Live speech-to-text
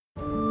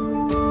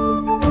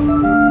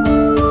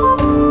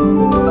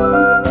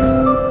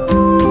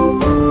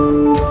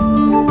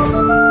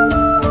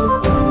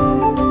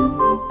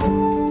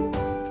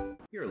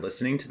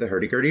listening to the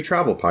Hurdy-Gurdy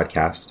Travel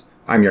Podcast.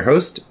 I'm your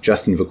host,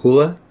 Justin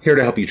Vakula, here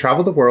to help you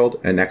travel the world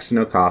at next to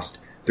no cost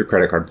through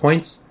credit card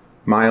points,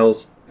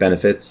 miles,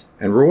 benefits,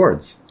 and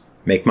rewards.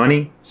 Make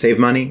money, save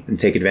money, and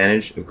take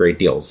advantage of great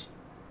deals.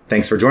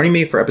 Thanks for joining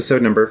me for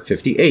episode number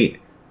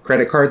 58,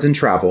 Credit Cards and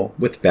Travel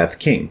with Beth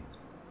King.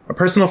 A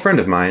personal friend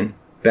of mine,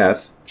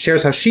 Beth,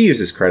 shares how she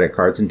uses credit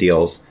cards and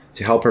deals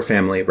to help her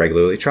family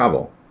regularly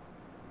travel.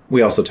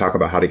 We also talk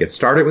about how to get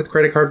started with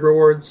credit card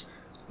rewards,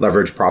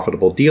 leverage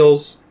profitable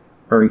deals,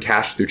 earn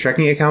cash through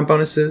checking account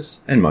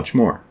bonuses, and much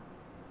more.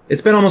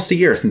 It's been almost a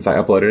year since I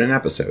uploaded an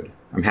episode.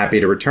 I'm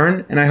happy to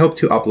return, and I hope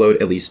to upload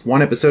at least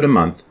one episode a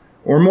month,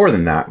 or more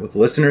than that, with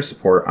listener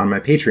support on my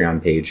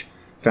Patreon page,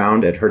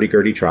 found at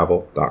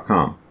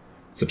hurdygurdytravel.com.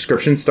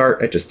 Subscriptions start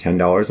at just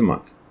 $10 a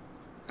month.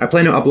 I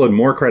plan to upload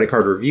more credit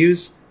card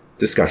reviews,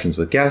 discussions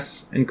with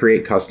guests, and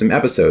create custom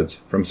episodes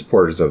from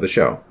supporters of the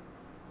show.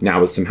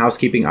 Now with some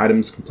housekeeping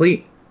items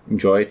complete,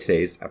 enjoy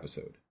today's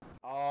episode.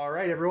 All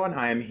right, everyone,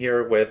 I am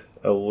here with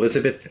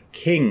Elizabeth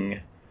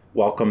King.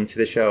 Welcome to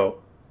the show.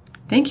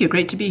 Thank you.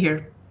 Great to be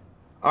here.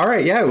 All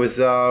right. Yeah, it was,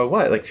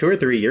 like 2 or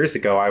 3 years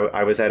ago,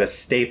 I was at a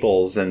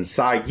Staples and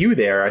saw you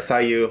there. I saw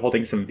you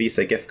holding some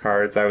Visa gift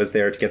cards. I was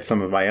there to get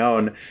some of my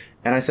own.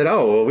 And I said,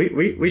 oh, well,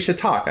 we should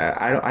talk.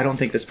 I don't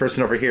think this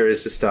person over here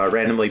is just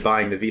randomly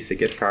buying the Visa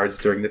gift cards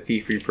during the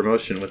fee-free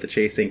promotion with the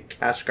Chase Ink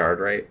cash card,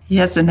 right?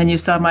 Yes, and then you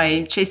saw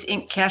my Chase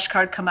Ink cash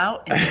card come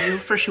out, and you knew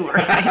for sure,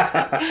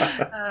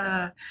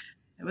 right?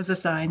 It was a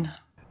sign.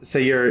 So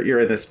you're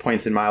in this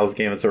points and miles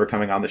game, and so we're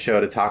coming on the show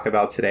to talk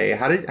about today.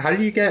 How did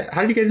you get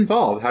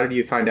involved? How did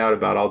you find out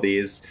about all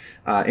these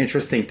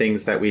interesting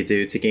things that we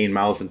do to gain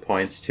miles and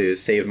points to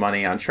save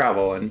money on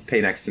travel and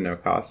pay next to no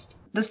cost?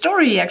 The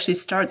story actually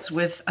starts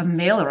with a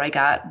mailer I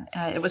got.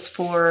 It was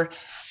for,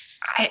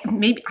 I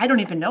don't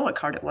even know what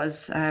card it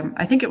was.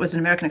 I think it was an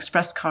American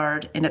Express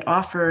card, and it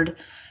offered,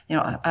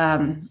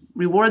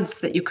 rewards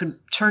that you could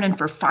turn in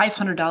for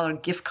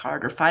 $500 gift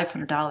card or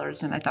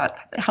 $500. And I thought,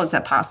 how is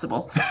that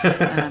possible?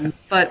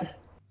 But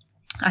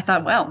I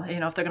thought, well,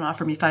 if they're going to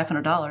offer me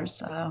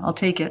 $500, I'll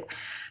take it.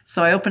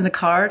 So I opened the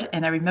card,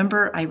 and I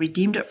remember I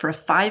redeemed it for a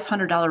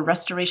 $500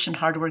 Restoration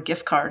Hardware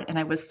gift card. And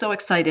I was so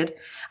excited.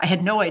 I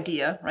had no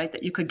idea, right,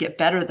 that you could get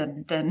better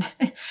than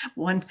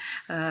 1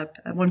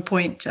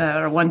 point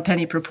or 1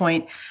 penny per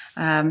point.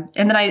 And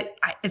then I,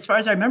 as far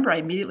as I remember, I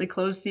immediately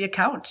closed the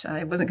account.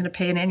 I wasn't going to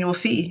pay an annual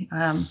fee.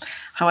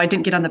 How I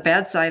didn't get on the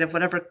bad side of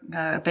whatever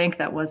bank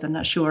that was, I'm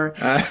not sure.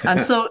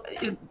 So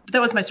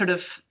that was my sort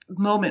of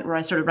moment where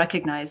I sort of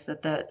recognized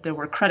that there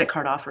were credit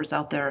card offers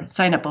out there,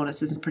 sign-up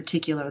bonuses in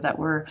particular, that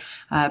were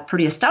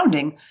pretty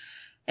astounding.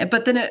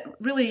 But then it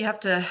really, you have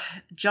to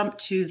jump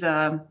to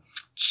the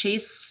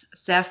Chase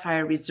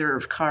Sapphire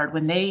Reserve card.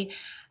 When they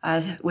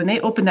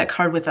opened that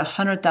card with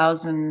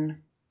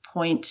 100,000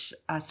 point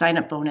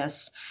sign-up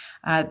bonus,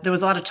 there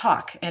was a lot of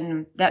talk,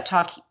 and that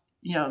talk,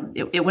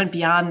 it went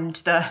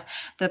beyond the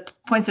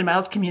points and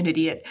miles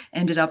community. It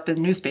ended up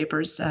in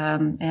newspapers,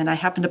 and I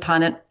happened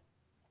upon it,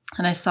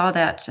 and I saw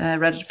that,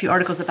 read a few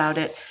articles about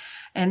it,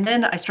 and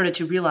then I started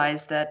to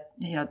realize that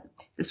you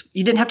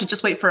didn't have to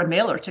just wait for a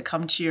mailer to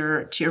come to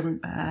your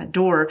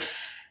door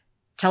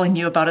telling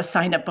you about a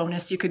sign-up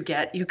bonus you could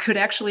get. You could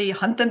actually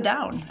hunt them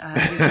down.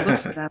 You could look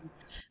for them.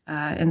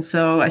 And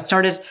so I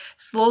started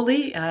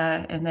slowly,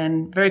 and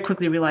then very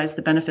quickly realized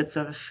the benefits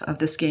of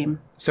this game.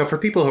 So for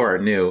people who are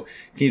new,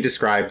 can you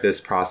describe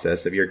this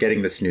process of you're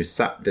getting this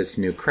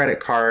new credit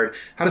card?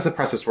 How does the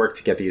process work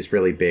to get these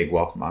really big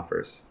welcome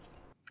offers?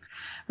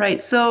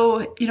 Right.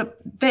 So,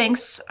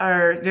 banks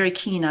are very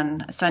keen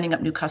on signing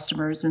up new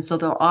customers, and so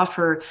they'll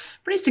offer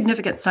pretty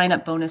significant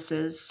sign-up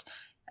bonuses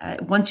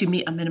once you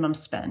meet a minimum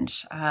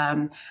spend.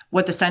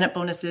 What the sign-up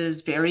bonus is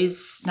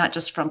varies not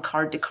just from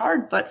card to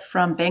card, but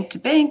from bank to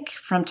bank,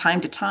 from time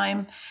to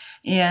time.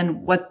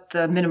 And what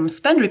the minimum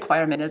spend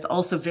requirement is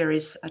also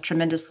varies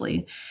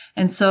tremendously.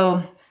 And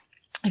so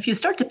if you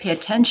start to pay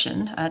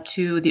attention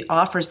to the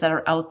offers that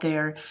are out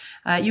there,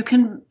 you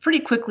can pretty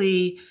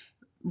quickly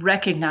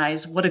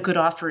recognize what a good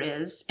offer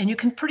is, and you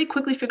can pretty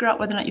quickly figure out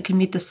whether or not you can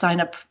meet the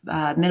sign-up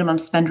minimum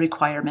spend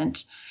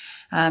requirement.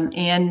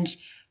 And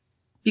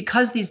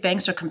because these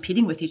banks are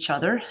competing with each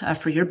other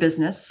for your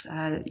business,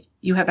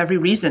 you have every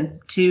reason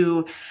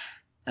to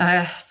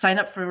sign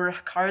up for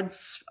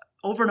cards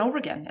over and over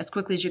again as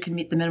quickly as you can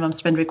meet the minimum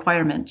spend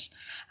requirement.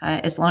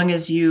 As long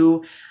as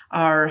you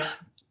are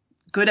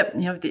good at,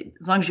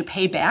 as long as you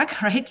pay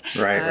back, right?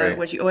 Right.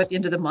 What you owe at the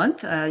end of the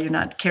month, you're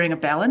not carrying a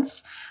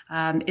balance.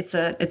 It's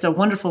a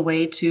wonderful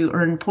way to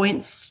earn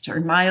points, to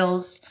earn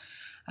miles,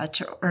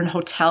 to earn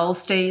hotel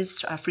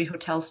stays, free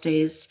hotel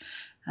stays.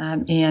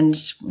 And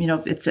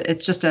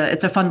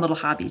it's a fun little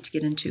hobby to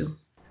get into.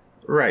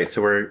 Right.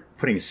 So we're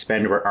putting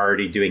spend we're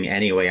already doing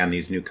anyway on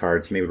these new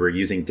cards. Maybe we're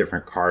using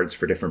different cards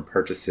for different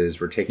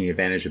purchases. We're taking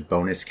advantage of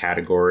bonus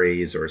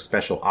categories or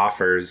special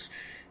offers.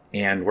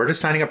 And we're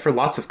just signing up for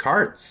lots of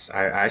cards.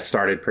 I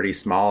started pretty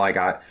small. I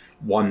got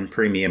one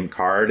premium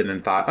card and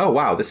then thought, oh,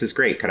 wow, this is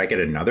great. Could I get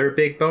another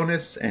big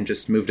bonus? And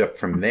just moved up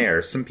from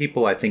there. Some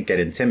people, I think, get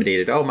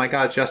intimidated. Oh, my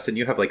God, Justin,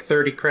 you have like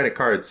 30 credit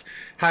cards.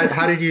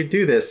 How did you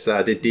do this?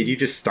 Did you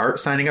just start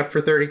signing up for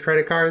 30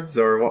 credit cards,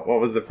 or what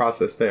was the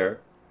process there?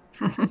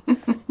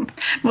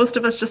 Most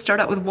of us just start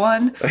out with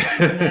one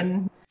and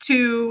then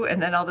two,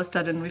 and then all of a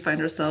sudden we find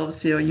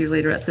ourselves, a year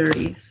later at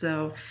 30.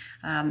 So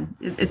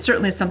it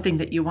certainly is something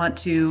that you want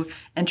to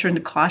enter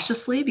into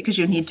cautiously, because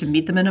you need to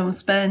meet the minimum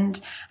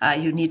spend.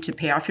 You need to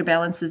pay off your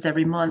balances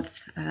every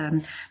month.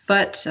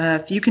 But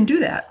if you can do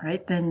that,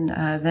 right,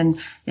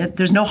 then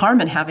there's no harm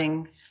in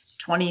having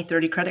 20,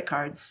 30 credit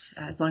cards,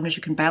 as long as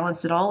you can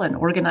balance it all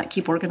and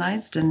keep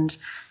organized and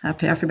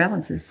pay off your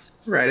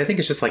balances. Right. I think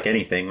it's just like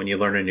anything. When you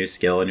learn a new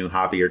skill, a new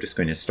hobby, you're just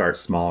going to start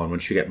small. And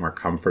once you get more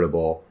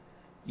comfortable,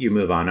 you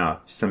move on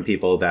up. Some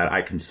people that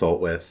I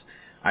consult with,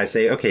 I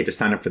say, okay, just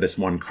sign up for this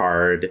one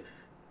card,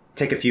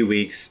 take a few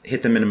weeks,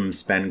 hit the minimum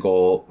spend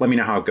goal. Let me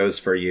know how it goes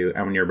for you.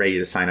 And when you're ready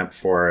to sign up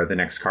for the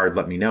next card,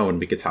 let me know, and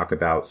we could talk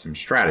about some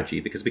strategy,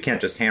 because we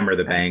can't just hammer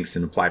the banks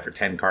and apply for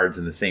 10 cards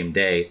in the same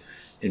day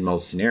in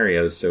most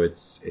scenarios. So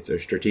it's a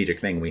strategic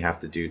thing we have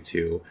to do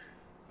to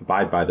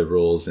abide by the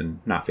rules and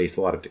not face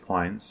a lot of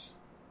declines.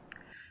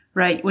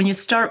 Right. When you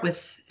start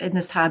in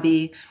this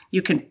hobby,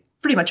 you can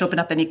pretty much open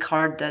up any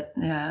card that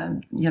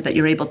that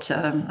you're able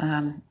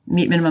to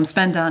meet minimum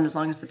spend on, as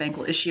long as the bank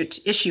will issue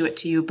it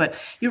to you. But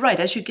you're right.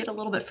 As you get a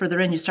little bit further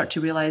in, you start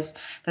to realize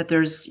that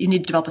you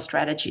need to develop a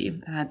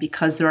strategy,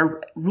 because there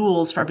are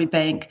rules for every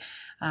bank.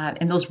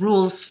 And those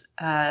rules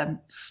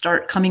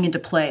start coming into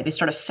play. They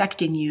start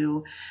affecting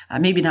you,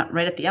 maybe not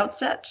right at the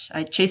outset.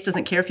 Chase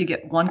doesn't care if you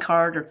get one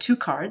card or two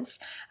cards,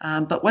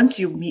 but once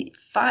you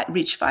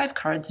reach 5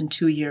 cards in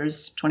 2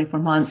 years, 24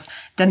 months,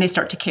 then they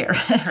start to care,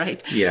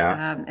 right?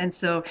 Yeah. And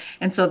so,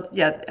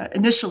 yeah.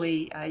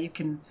 Initially, you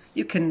can,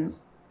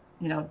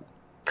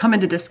 come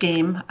into this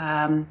game,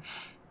 and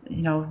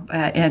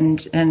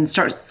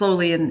start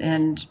slowly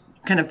and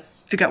kind of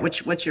figure out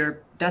what's your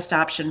best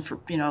option for,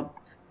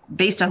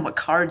 based on what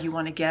card you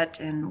want to get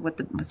and what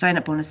the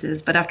sign-up bonus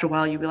is. But after a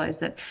while, you realize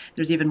that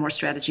there's even more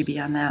strategy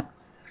beyond that.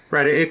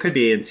 Right. It could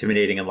be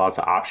intimidating and lots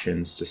of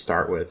options to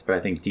start with. But I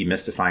think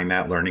demystifying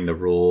that, learning the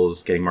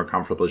rules, getting more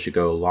comfortable as you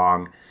go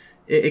along,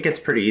 it gets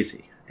pretty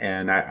easy.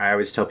 And I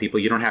always tell people,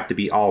 you don't have to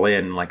be all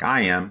in like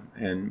I am.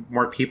 And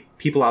more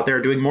people out there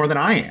are doing more than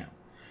I am.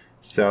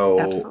 So,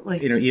 absolutely.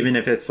 Even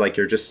if it's like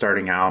you're just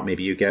starting out,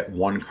 maybe you get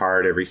one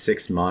card every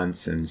 6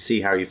 months and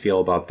see how you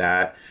feel about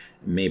that.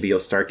 Maybe you'll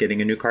start getting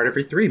a new card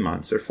every 3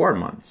 months or 4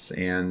 months.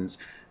 And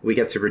we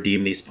get to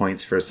redeem these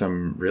points for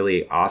some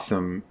really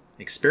awesome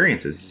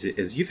experiences.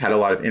 As you've had a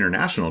lot of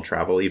international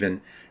travel,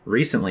 even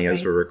recently,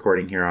 as we're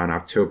recording here on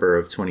October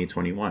of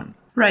 2021.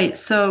 Right.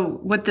 So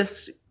what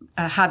this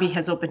hobby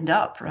has opened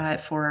up, right,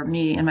 for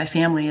me and my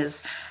family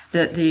is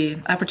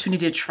the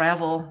opportunity to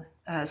travel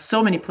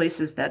so many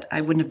places that I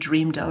wouldn't have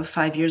dreamed of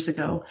 5 years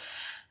ago.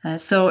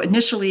 So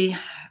initially,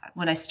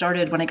 when I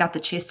got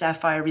the Chase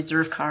Sapphire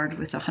Reserve card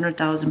with a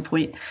 100,000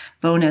 point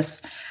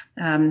bonus,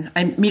 I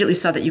immediately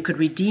saw that you could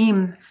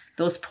redeem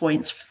those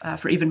points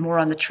for even more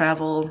on the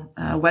travel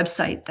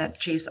website that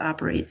Chase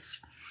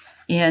operates,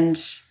 and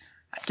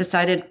I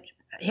decided,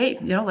 hey,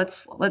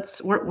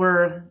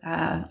 we're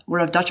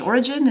of Dutch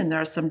origin, and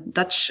there are some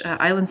Dutch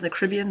islands in the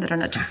Caribbean that are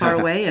not too far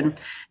away, and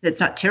it's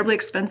not terribly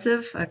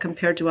expensive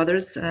compared to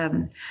others.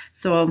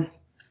 So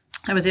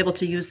I was able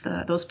to use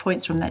those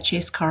points from that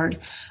Chase card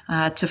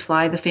to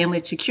fly the family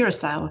to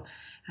Curacao.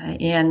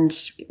 And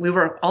we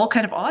were all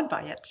kind of awed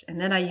by it.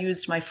 And then I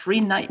used my free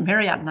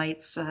Marriott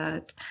nights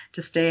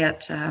to stay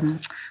at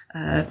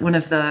one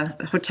of the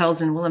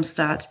hotels in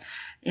Willemstad.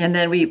 And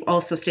then we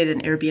also stayed in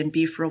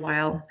Airbnb for a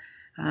while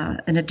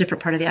in a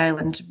different part of the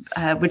island,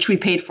 which we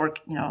paid for,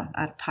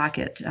 out of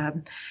pocket.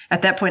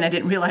 At that point, I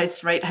didn't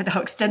realize, right, how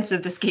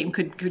extensive this game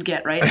could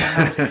get,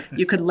 right?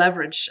 You could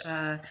leverage,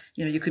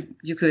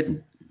 you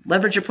could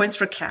leverage your points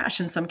for cash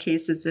in some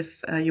cases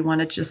if you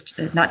wanted just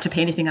not to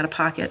pay anything out of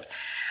pocket.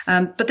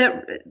 But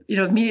that,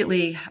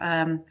 immediately,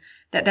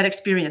 that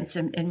experience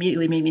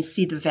immediately made me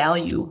see the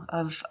value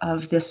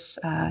of this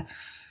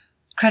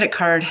credit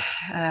card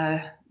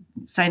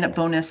sign-up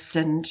bonus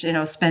and,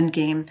 spend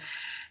game.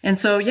 And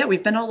so, yeah,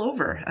 we've been all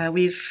over.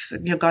 We've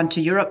gone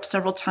to Europe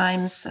several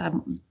times,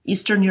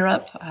 Eastern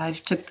Europe.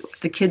 I've took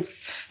the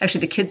kids.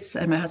 Actually, the kids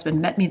and my husband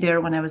met me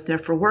there when I was there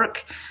for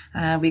work.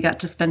 We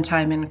got to spend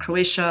time in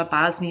Croatia,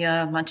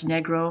 Bosnia,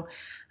 Montenegro,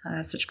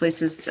 such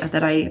places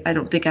that I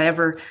don't think I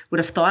ever would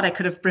have thought I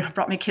could have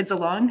brought my kids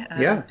along.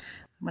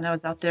 When I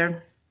was out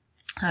there,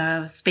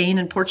 Spain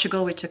and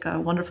Portugal, we took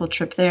a wonderful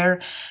trip there.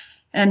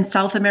 And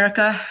South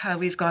America,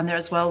 we've gone there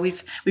as well.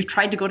 We've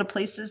tried to go to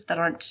places that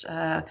aren't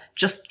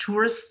just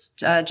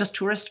tourist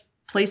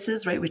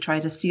places, right? We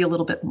try to see a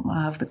little bit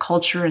of the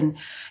culture and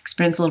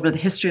experience a little bit of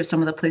the history of some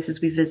of the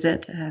places we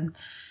visit. And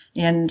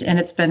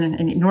it's been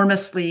an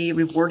enormously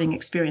rewarding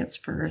experience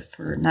for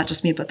not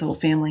just me, but the whole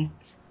family.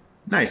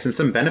 Nice. And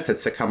some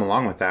benefits that come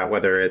along with that,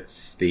 whether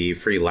it's the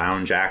free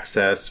lounge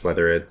access,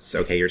 whether it's,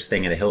 okay, you're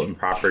staying at a Hilton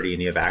property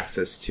and you have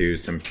access to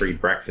some free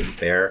breakfast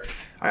there.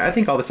 I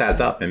think all this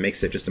adds up and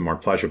makes it just a more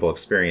pleasurable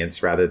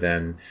experience rather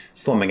than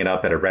slumming it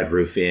up at a Red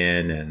Roof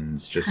Inn and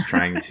just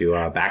trying to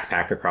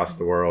backpack across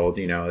the world.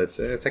 You know, it's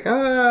like,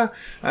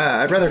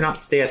 I'd rather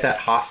not stay at that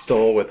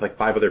hostel with like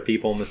 5 other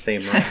people in the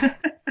same room.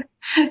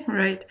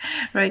 Right,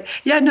 right.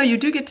 Yeah, no, you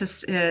do get to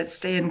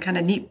stay in kind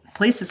of neat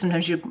places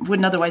sometimes you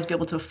wouldn't otherwise be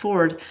able to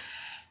afford.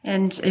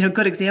 And a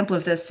good example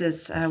of this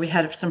is we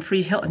had some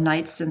free Hilton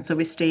nights, and so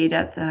we stayed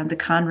at the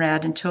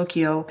Conrad in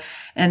Tokyo.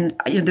 And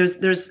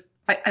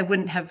I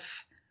wouldn't have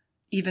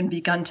even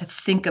begun to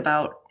think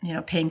about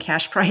paying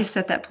cash price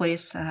at that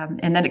place.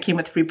 And then it came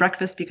with free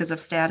breakfast because of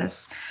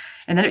status.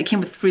 And then it came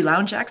with free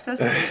lounge access,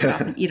 so we could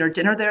often eat our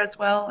dinner there as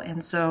well.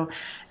 And so,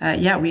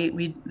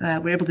 we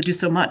were able to do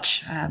so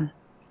much.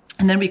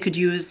 And then we could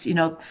use,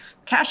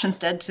 cash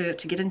instead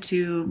to get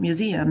into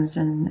museums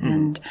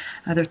and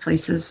other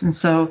places. And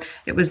so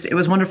it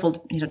was wonderful,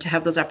 to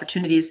have those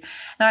opportunities.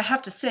 Now I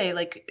have to say,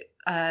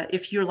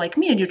 if you're like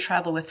me and you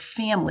travel with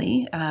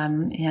family,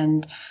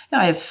 and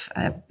I'm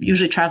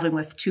usually traveling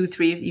with 2,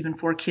 3, even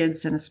 4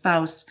 kids and a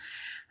spouse.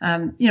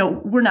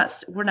 We're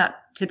not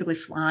typically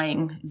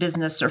flying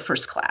business or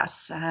first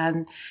class.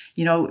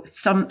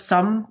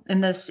 Some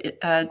in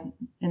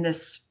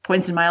this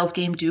points and miles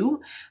game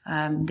do.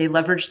 They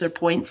leverage their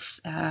points,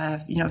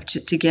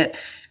 to get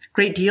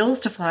great deals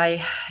to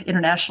fly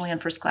internationally on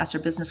first class or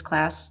business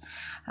class.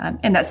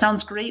 And that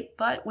sounds great,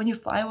 but when you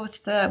fly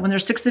with when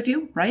there's 6 of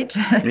you, right?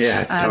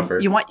 Yeah, it's tougher.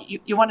 You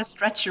want to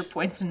stretch your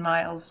points and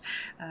miles.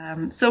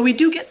 So we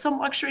do get some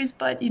luxuries,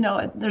 but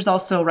there's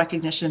also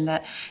recognition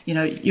that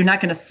you're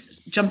not going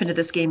to jump into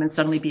this game and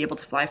suddenly be able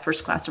to fly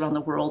first class around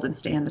the world and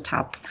stay in the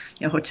top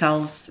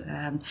hotels.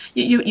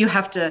 You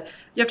have to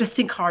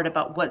think hard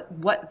about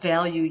what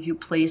value you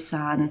place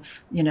on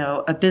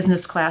a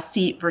business class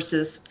seat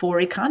versus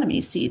 4 economy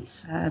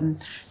seats.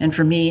 And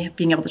for me,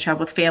 being able to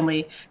travel with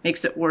family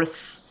makes it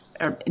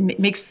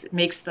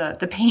makes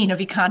the pain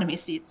of economy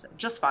seats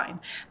just fine.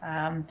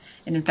 And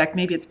in fact,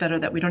 maybe it's better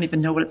that we don't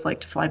even know what it's like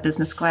to fly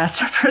business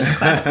class or first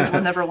class because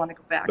we'll never want to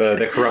go back.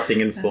 The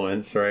corrupting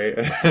influence, right?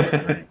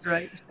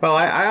 Right. Well,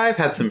 I've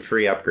had some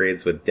free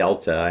upgrades with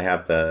Delta. I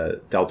have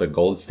the Delta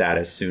Gold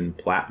status, soon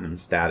Platinum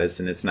status,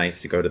 and it's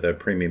nice to go to the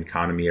Premium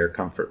Economy or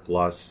Comfort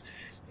Plus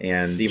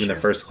and even the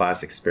first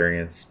class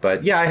experience.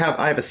 But yeah,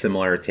 I have a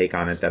similar take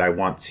on it that I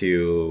want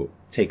to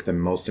take the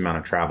most amount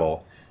of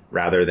travel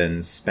rather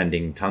than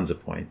spending tons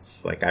of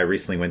points. Like I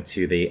recently went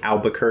to the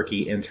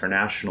Albuquerque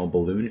International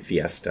Balloon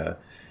Fiesta,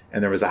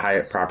 and there was a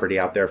Hyatt property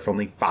out there for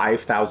only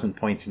 5,000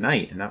 points a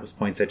night. And that was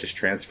points I just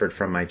transferred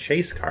from my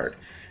Chase card.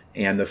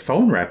 And the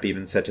phone rep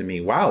even said to me,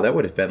 wow, that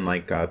would have been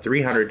like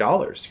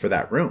 $300 for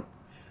that room.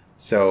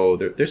 So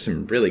there's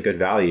some really good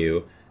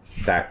value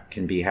that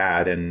can be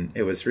had. And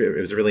it was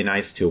really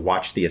nice to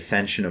watch the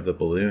ascension of the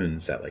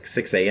balloons at like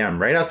 6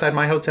 a.m. right outside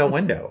my hotel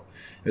window.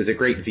 It was a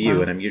great view,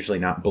 Wow. and I'm usually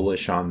not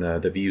bullish on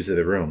the views of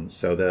the rooms.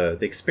 So the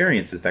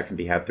experiences that can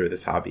be had through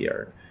this hobby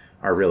are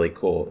really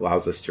cool. It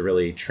allows us to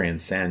really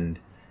transcend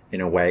in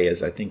a way,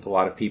 as I think a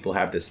lot of people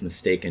have this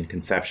mistaken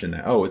conception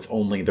that, it's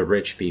only the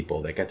rich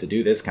people that get to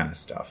do this kind of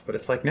stuff. But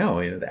it's like,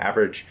 no, the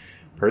average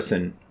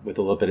person with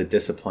a little bit of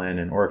discipline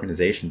and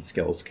organization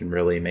skills can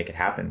really make it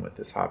happen with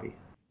this hobby.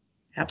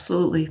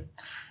 Absolutely.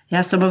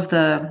 Yeah, some of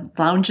the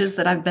lounges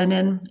that I've been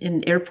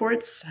in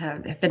airports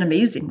have been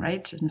amazing,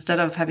 right? Instead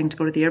of having to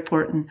go to the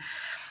airport and,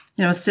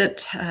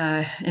 sit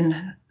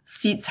in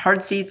seats,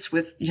 hard seats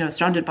with,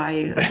 surrounded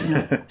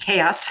by,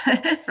 chaos,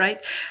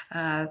 right?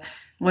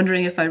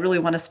 Wondering if I really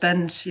want to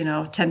spend,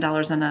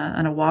 $10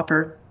 on a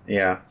Whopper.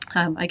 Yeah.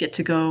 I get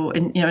to go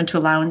into a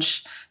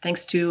lounge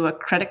thanks to a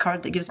credit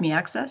card that gives me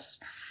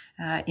access.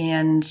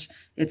 And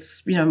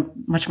it's,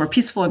 much more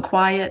peaceful and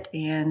quiet,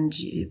 and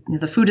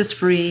the food is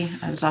free.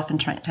 There's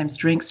oftentimes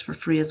drinks for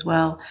free as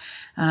well.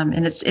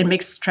 And it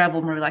makes travel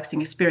a more relaxing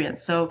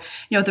experience. So,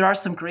 there are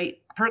some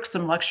great perks,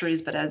 some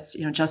luxuries, but as,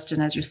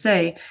 Justin, as you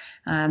say,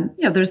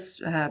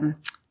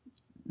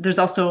 there's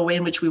also a way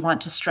in which we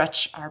want to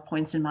stretch our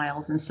points and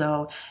miles. And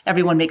so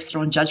everyone makes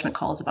their own judgment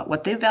calls about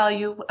what they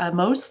value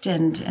most.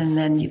 And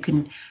then you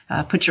can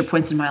put your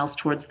points and miles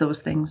towards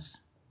those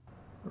things.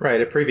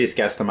 Right. A previous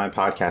guest on my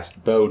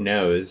podcast, Bo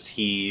Knows,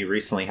 he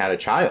recently had a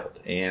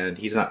child, and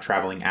he's not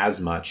traveling as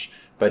much,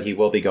 but he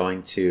will be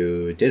going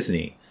to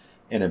Disney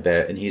in a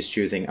bit. And he's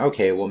choosing,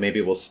 okay, well,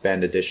 maybe we'll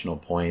spend additional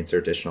points or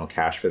additional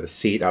cash for the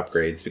seat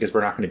upgrades because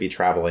we're not going to be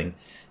traveling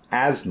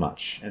as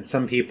much. And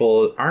some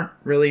people aren't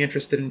really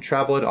interested in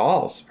travel at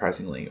all,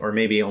 surprisingly, or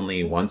maybe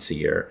only once a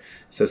year.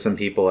 So some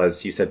people,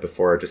 as you said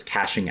before, are just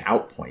cashing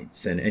out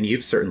points. And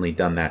you've certainly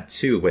done that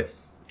too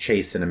with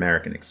Chase and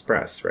American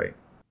Express, right?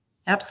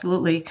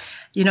 Absolutely.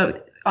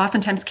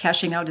 Oftentimes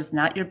cashing out is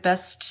not your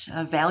best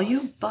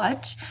value,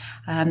 but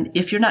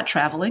if you're not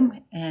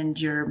traveling and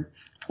your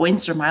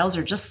points or miles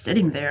are just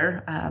sitting there.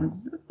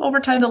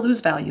 Over time, they'll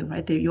lose value,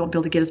 right? You won't be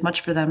able to get as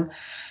much for them.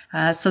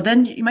 So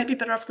then you might be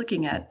better off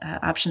looking at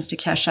options to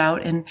cash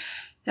out. And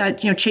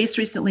Chase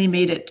recently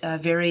made it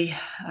very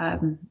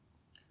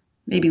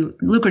maybe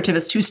lucrative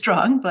is too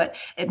strong, but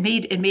it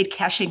made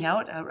cashing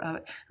out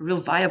a real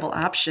viable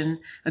option,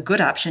 a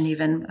good option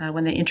even,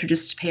 when they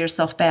introduced pay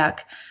yourself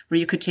back, where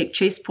you could take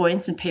Chase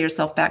points and pay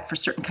yourself back for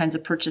certain kinds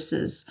of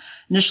purchases.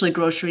 Initially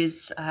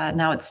groceries,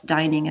 now it's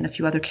dining and a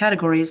few other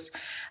categories.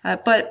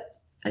 But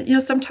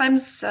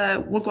sometimes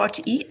we'll go out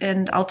to eat,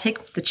 and I'll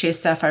take the Chase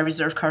Sapphire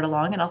Reserve card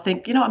along, and I'll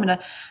think,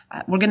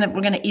 we're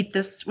gonna eat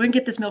this, we're gonna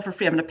get this meal for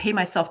free. I'm gonna pay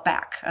myself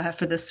back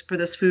for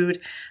this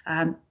food,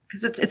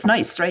 because it's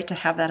nice, right, to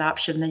have that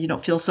option. Then you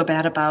don't feel so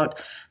bad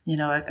about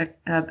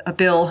a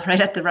bill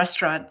right at the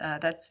restaurant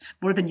that's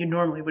more than you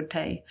normally would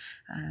pay.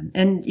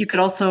 And you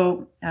could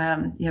also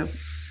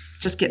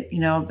just get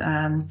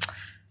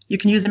you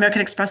can use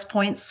American Express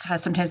points.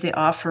 Sometimes they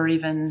offer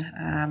even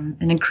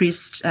an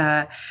increased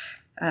a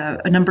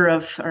number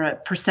of or a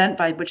percent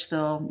by which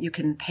you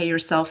can pay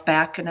yourself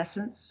back. In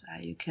essence,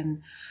 you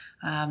can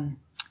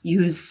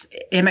use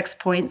Amex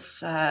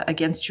points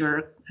against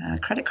your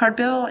credit card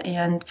bill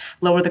and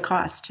lower the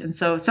cost. And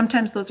so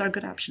sometimes those are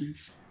good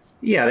options.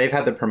 Yeah, they've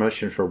had the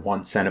promotion for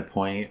 1 cent a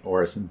point,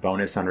 or some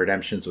bonus on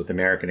redemptions with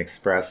American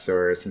Express,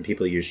 or some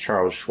people use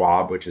Charles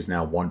Schwab, which is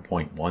now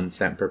 1.1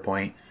 cent per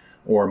point,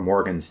 or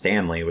Morgan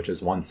Stanley, which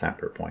is 1 cent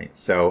per point.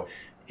 So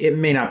it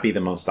may not be the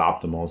most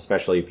optimal,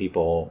 especially if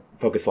people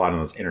focus a lot on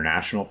those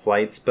international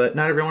flights, but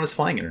not everyone is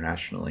flying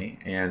internationally.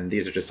 And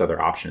these are just other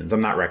options.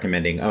 I'm not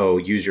recommending,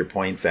 use your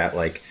points at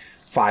like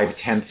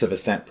 0.5 of a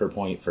cent per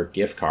point for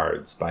gift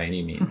cards by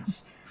any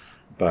means,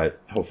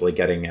 but hopefully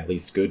getting at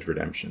least good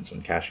redemptions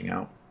when cashing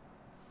out.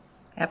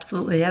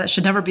 Absolutely. Yeah, that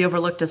should never be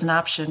overlooked as an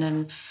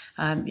option.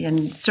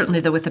 And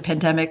certainly with the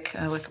pandemic,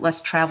 with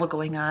less travel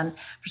going on,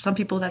 for some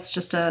people, that's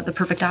just the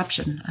perfect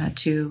option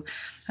to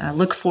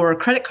look for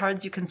credit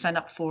cards you can sign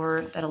up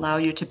for that allow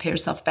you to pay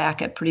yourself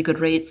back at pretty good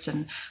rates.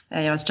 And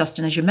as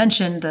Justin, as you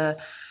mentioned, the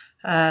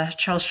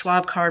Charles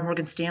Schwab card,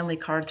 Morgan Stanley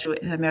card through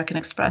American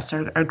Express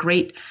are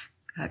great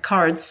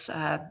cards.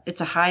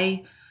 It's a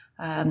high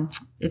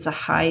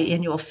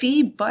annual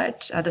fee,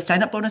 but the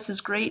sign-up bonus is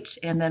great.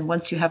 And then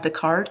once you have the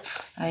card,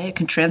 you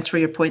can transfer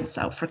your points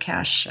out for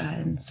cash.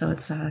 And so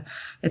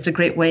it's a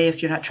great way,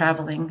 if you're not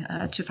traveling,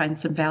 to find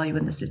some value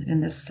in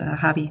this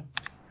hobby.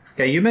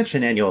 Yeah, you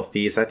mentioned annual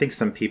fees. I think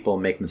some people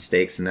make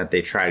mistakes in that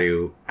they try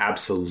to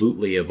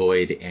absolutely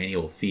avoid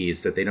annual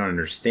fees, that they don't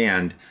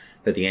understand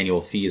that the annual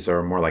fees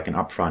are more like an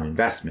upfront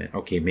investment.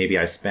 Okay, maybe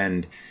I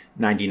spend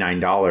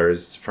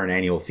 $99 for an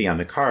annual fee on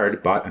the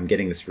card, but I'm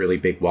getting this really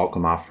big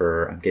welcome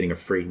offer. I'm getting a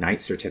free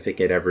night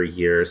certificate every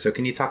year. So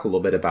can you talk a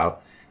little bit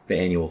about the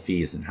annual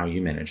fees and how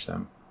you manage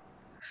them?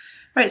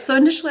 Right. So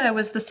initially I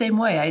was the same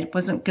way. I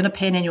wasn't going to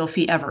pay an annual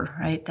fee ever,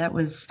 right? That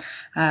was,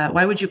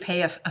 why would you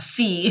pay a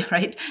fee,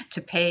 right,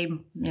 to pay,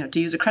 to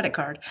use a credit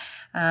card?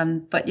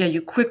 But yeah,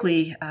 you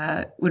quickly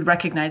would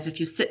recognize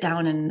if you sit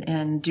down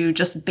and do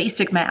just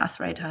basic math,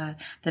 right,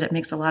 that it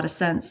makes a lot of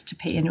sense to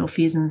pay annual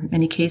fees in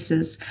many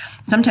cases.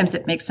 Sometimes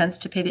it makes sense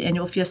to pay the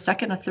annual fee a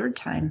second, a third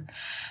time.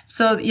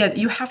 So yeah,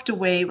 you have to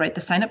weigh, right,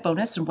 the sign-up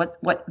bonus and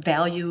what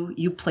value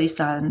you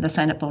place on the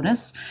sign-up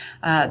bonus,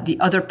 the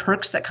other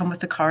perks that come with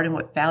the card and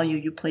what value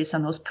you place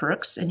on those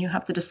perks. And you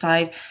have to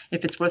decide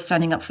if it's worth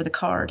signing up for the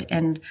card.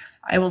 And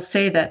I will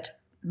say that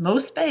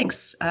most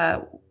banks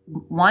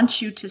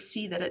want you to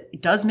see that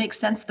it does make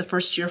sense the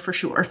first year for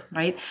sure,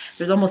 right?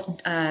 There's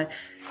almost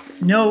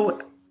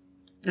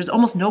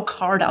no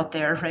card out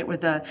there, right, where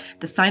the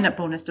sign-up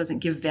bonus doesn't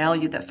give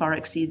value that far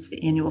exceeds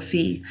the annual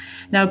fee.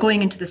 Now,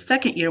 going into the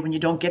second year, when you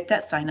don't get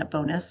that sign-up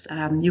bonus,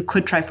 you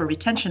could try for a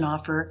retention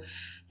offer,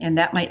 and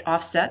that might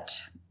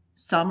offset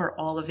some or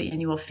all of the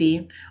annual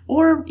fee.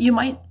 Or you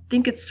might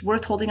think it's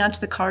worth holding on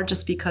to the card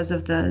just because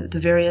of the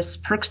various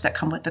perks that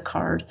come with the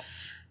card.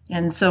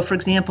 And so, for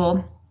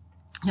example,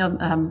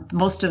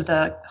 most of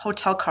the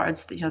hotel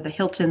cards, the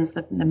Hiltons,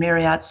 the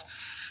Marriotts,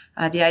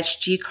 the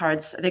IHG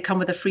cards, they come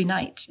with a free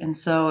night. And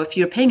so if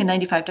you're paying a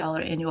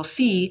 $95 annual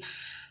fee,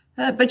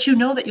 but you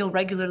know that you'll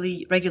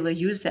regularly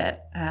use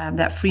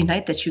that free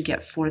night that you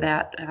get for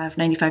that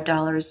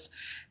 $95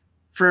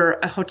 for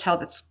a hotel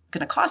that's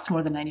going to cost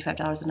more than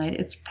 $95 a night,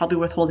 it's probably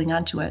worth holding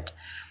on to it.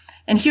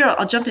 And here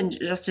I'll jump in,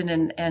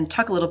 Justin, and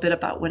talk a little bit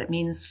about what it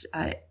means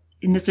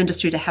in this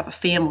industry to have a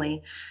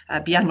family,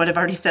 beyond what I've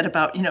already said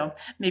about,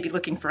 maybe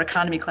looking for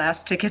economy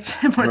class tickets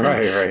more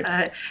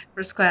than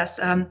first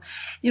class.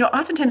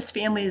 Oftentimes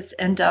families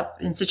end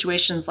up in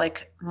situations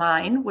like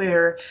mine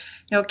where,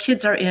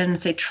 kids are in,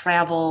 say,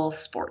 travel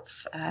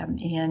sports.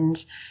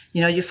 And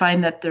you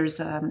find that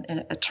there's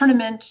a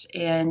tournament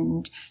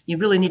and you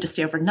really need to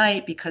stay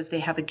overnight because they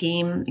have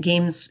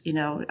games,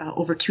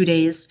 over 2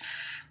 days.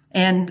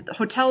 And the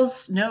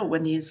hotels know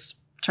when these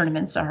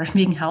tournaments are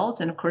being held,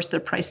 and of course their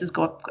prices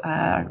go up,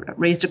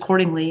 raised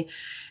accordingly.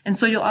 And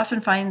so you'll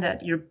often find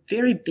that your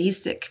very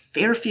basic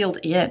Fairfield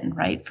Inn,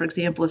 right, for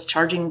example, is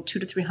charging $200 to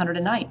 $300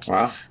 a night.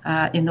 Wow.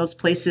 In those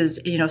places,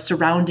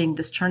 surrounding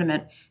this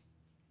tournament.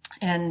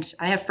 And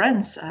I have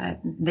friends,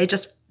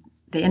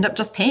 they end up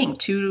just paying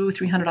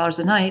 $200-$300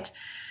 a night.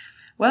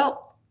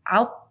 Well,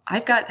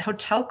 I've got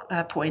hotel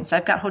points.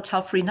 I've got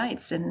hotel free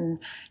nights, and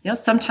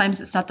sometimes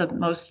it's not the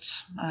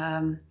most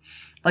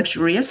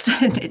luxurious.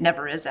 It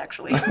never is,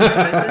 actually.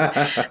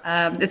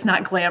 It's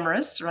not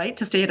glamorous, right,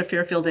 to stay at a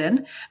Fairfield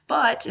Inn.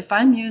 But if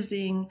I'm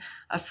using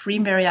a free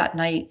Marriott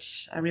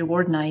night, a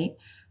reward night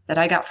that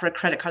I got for a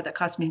credit card that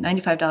cost me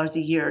 $95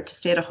 a year to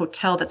stay at a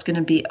hotel that's going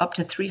to be up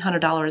to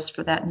 $300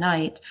 for that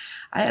night,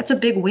 it's a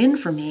big win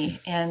for me.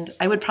 And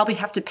I would probably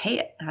have to pay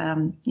it,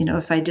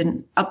 if I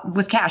didn't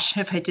with cash,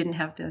 if I didn't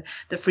have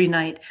the free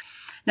night.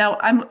 Now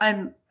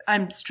I'm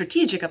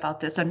strategic about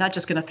this. I'm not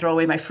just going to throw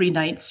away my free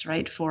nights,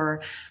 right,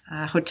 for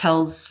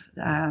hotels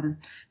where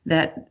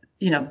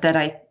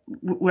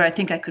I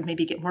think I could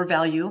maybe get more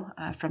value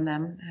from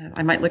them.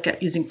 I might look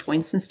at using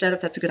points instead,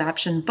 if that's a good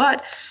option.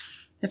 But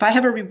if I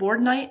have a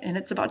reward night and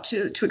it's about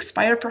to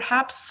expire,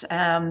 perhaps,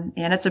 and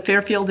it's a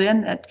Fairfield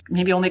Inn that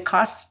maybe only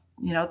costs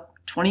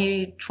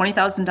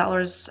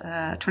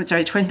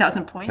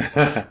 $20,000 points.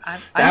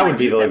 That would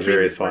be the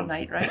luxurious one.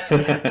 Night, right?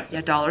 Yeah,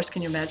 dollars.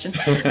 Can you imagine?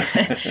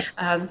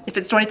 If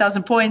it's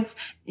 20,000 points,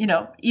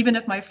 even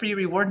if my free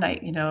reward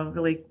night,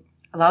 really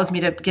allows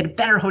me to get a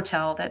better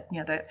hotel that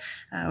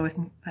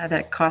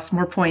costs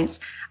more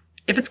points.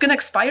 If it's going to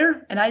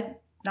expire and I'm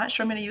not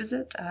sure I'm going to use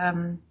it,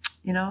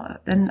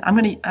 then I'm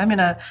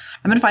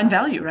gonna find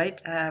value, right,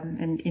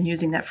 in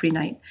using that free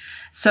night.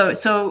 So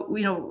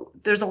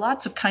there's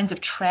lots of kinds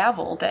of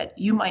travel that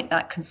you might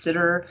not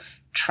consider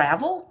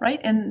travel, right,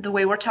 in the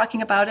way we're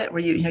talking about it,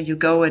 where you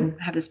go and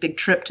have this big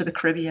trip to the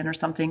Caribbean or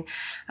something.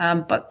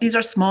 But these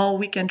are small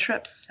weekend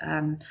trips,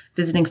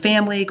 visiting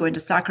family, going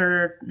to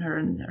soccer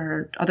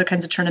or other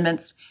kinds of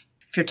tournaments.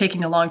 If you're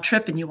taking a long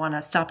trip and you want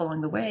to stop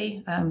along the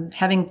way,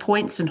 having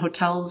points in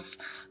hotels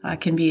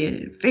can be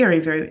a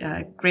very,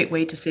 very great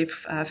way to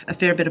save a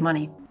fair bit of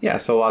money. Yeah,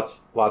 so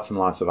lots and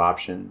lots of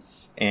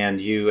options. And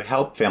you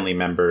help family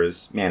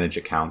members manage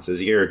accounts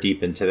as you're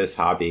deep into this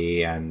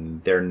hobby,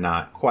 and they're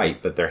not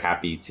quite, but they're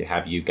happy to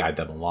have you guide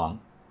them along.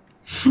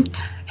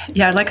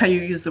 Yeah, I like how you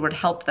use the word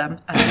help them.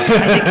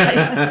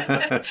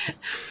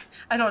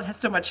 I don't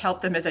so much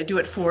help them as I do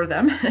it for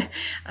them.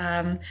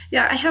 I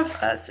have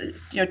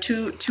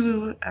two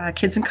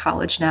kids in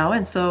college now,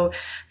 and so as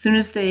soon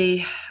as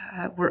they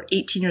were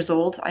 18 years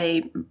old,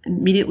 I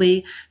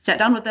immediately sat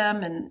down with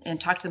them and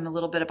talked to them a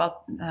little bit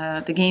about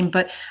the game.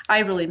 But I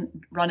really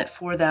run it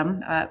for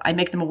them. I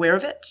make them aware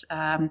of it.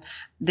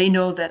 They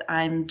know that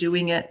I'm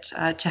doing it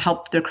to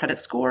help their credit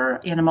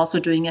score, and I'm also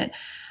doing it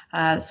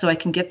so I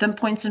can get them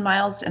points and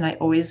miles, and I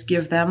always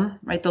give them,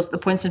 right, the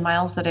points and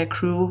miles that I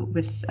accrue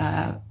with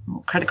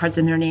credit cards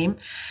in their name.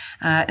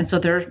 And so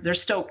they're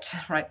stoked,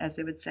 right, as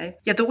they would say.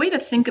 Yeah, the way to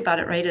think about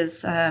it, right,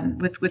 is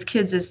with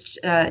kids is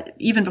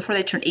even before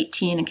they turn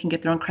 18 and can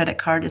get their own credit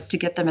card, is to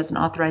get them as an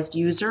authorized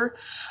user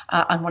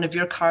on one of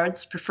your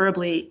cards,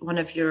 preferably one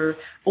of your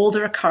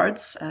older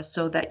cards,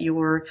 so that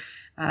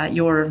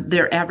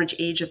their average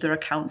age of their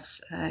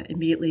accounts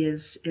immediately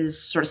is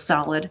sort of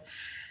solid.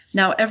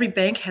 Now, every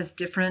bank has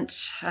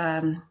different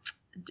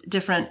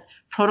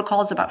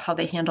protocols about how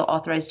they handle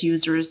authorized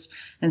users,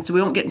 and so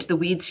we won't get into the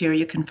weeds here.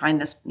 You can find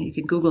this, you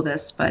can Google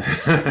this, but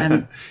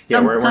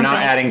we're not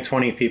adding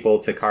 20 people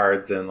to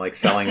cards and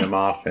selling them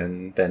off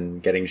and then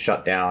getting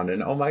shut down.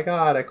 And oh my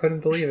God, I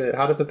couldn't believe it.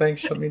 How did the bank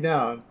shut me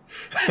down?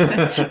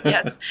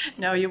 Yes,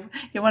 no, you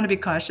want to be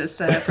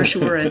cautious for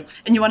sure, and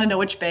you want to know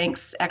which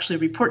banks actually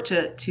report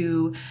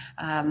to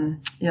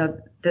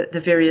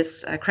the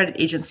various credit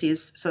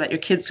agencies, so that your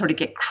kids sort of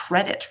get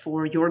credit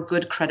for your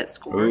good credit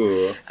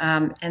score.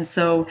 And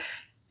so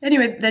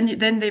anyway,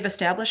 then they've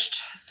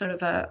established sort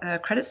of a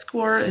credit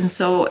score, and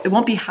so it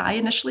won't be high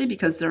initially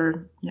because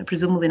they're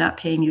presumably not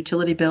paying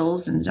utility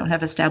bills and don't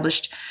have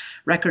established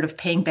record of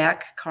paying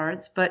back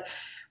cards. But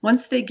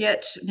once they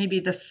get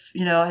maybe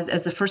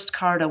as the first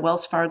card, a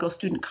Wells Fargo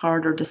student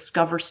card or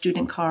Discover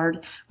student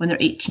card, when they're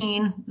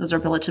 18, those are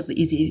relatively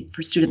easy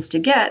for students to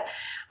get.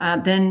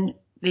 Then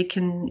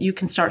you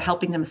can start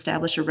helping them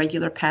establish a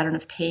regular pattern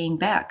of paying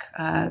back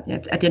at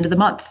the end of the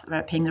month,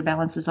 right, paying their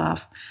balances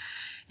off.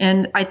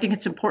 And I think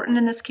it's important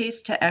in this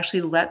case to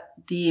actually let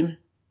the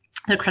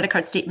credit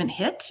card statement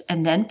hit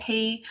and then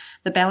pay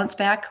the balance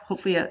back,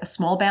 hopefully a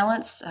small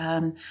balance,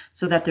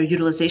 so that their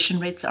utilization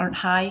rates aren't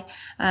high.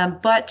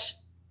 But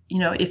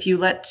if you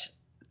let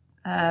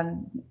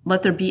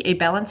there be a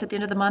balance at the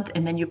end of the month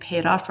and then you pay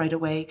it off right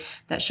away,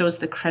 that shows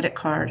the credit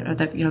card or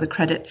the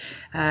credit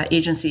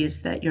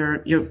agencies that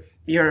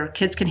your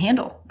kids can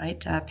handle,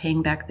 right?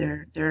 Paying back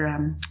their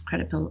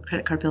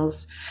credit card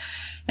bills.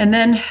 And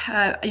then,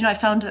 I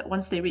found that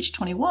once they reach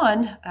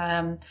 21,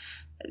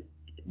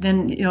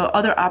 then,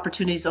 other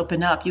opportunities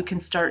open up.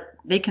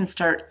 They can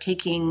start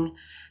taking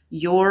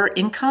your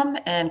income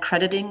and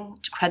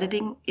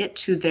crediting it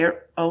to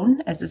their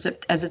own as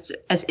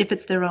if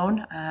it's their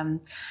own.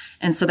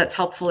 And so that's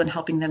helpful in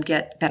helping them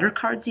get better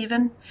cards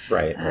even.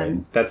 Right.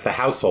 That's the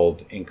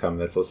household income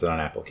that's listed on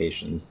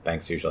applications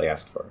banks usually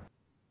ask for.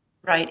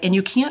 Right. And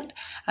you can't,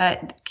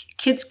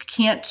 kids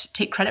can't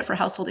take credit for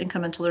household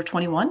income until they're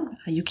 21.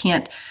 You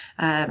can't,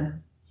 they're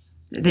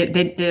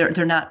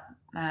not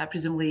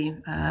presumably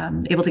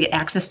able to get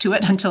access to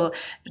it until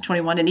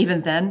 21. And even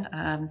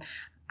then,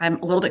 I'm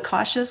a little bit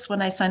cautious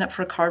when I sign up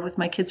for a card with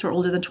my kids who are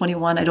older than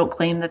 21. I don't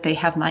claim that they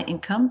have my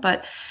income,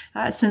 but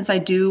since I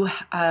do,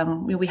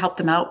 we help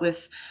them out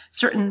with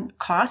certain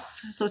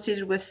costs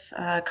associated with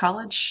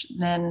college,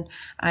 then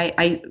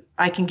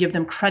I can give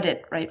them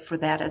credit, right, for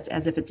that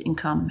as if it's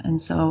income. And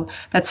so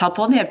that's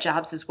helpful. And they have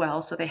jobs as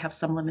well, so they have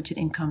some limited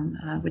income,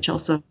 which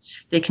also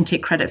they can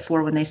take credit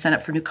for when they sign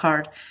up for a new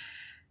card.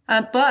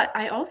 But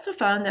I also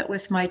found that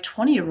with my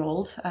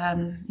 20-year-old,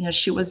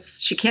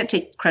 she can't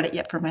take credit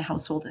yet for my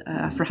household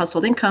for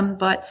household income,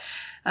 but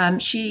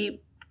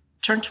she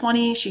turned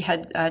 20. She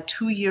had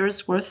 2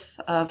 years worth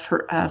of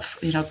her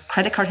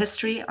credit card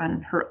history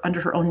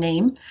under her own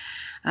name.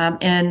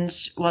 And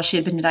while she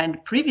had been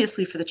denied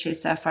previously for the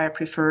Chase Sapphire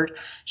Preferred,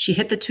 she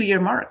hit the 2-year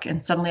mark.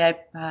 And suddenly I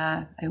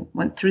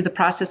went through the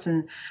process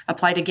and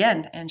applied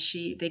again, and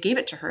they gave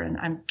it to her. And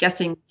I'm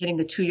guessing hitting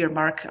the 2-year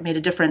mark made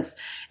a difference.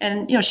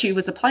 And, she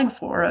was applying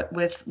for it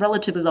with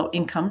relatively low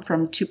income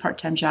from 2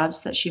 part-time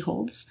jobs that she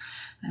holds.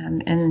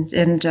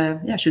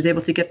 She was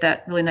able to get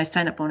that really nice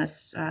sign-up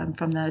bonus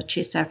from the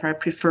Chase Sapphire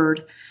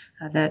Preferred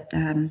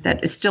that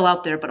is still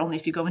out there, but only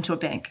if you go into a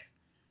bank.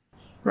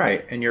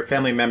 Right. And your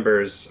family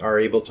members are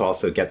able to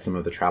also get some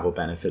of the travel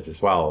benefits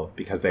as well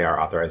because they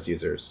are authorized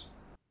users.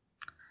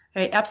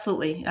 Right.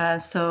 Absolutely. They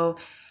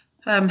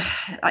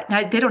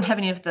don't have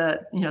any of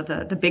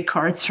the big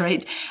cards,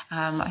 right?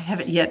 I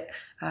haven't yet.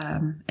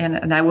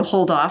 And I will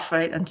hold off,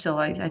 right, until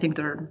I think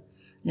they're,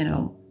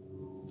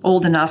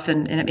 old enough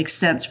and it makes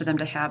sense for them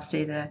to have,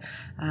 say, the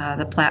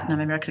Platinum,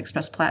 American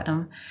Express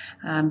Platinum.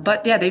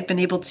 But yeah, they've been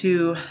able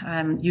to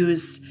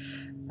use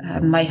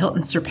my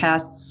Hilton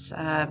Surpass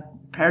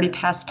Priority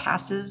Pass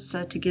passes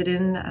to get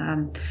in.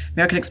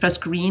 American Express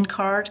Green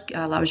Card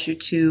allows you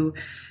to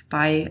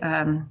buy,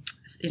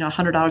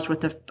 $100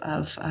 worth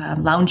of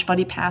Lounge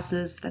Buddy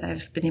passes that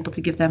I've been able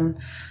to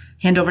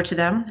hand over to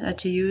them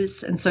to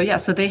use. And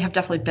so they have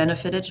definitely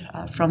benefited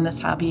from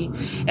this hobby.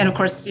 And of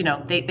course,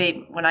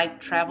 they when I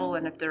travel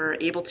and if they're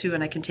able to,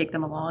 and I can take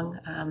them along,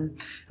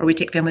 or we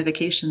take family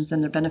vacations, then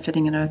they're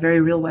benefiting in a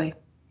very real way.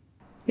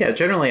 Yeah,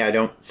 generally I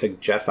don't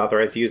suggest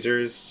authorized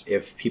users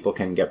if people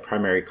can get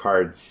primary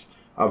cards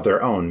of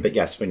their own. But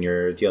yes, when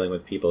you're dealing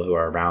with people who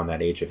are around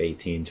that age of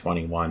 18,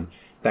 21,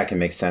 that can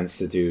make sense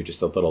to do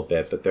just a little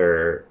bit. But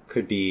there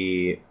could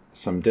be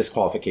some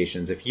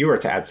disqualifications. If you were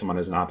to add someone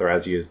as an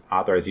authorized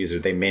user,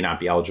 they may not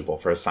be eligible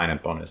for a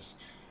sign-up bonus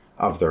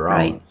of their own.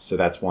 Right. So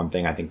that's one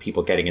thing. I think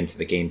people getting into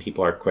the game,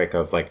 people are quick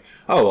of like,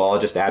 oh, well, I'll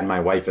just add my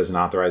wife as an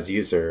authorized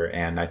user.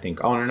 And I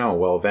think, oh, no,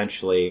 well,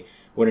 eventually,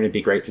 wouldn't it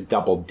be great to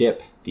double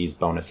dip these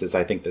bonuses?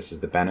 I think this is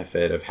the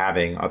benefit of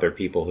having other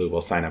people who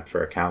will sign up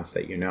for accounts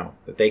that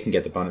that they can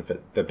get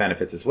the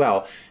benefits as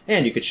well.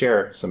 And you could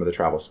share some of the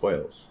travel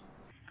spoils.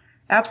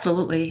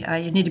 Absolutely.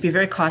 You need to be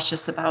very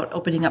cautious about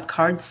opening up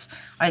cards,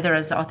 either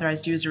as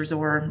authorized users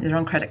or their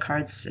own credit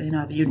cards.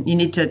 You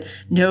need to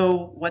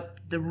know what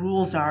the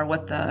rules are,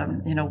 what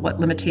what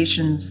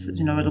limitations,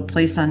 it'll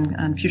place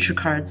on future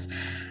cards.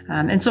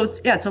 And so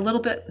it's a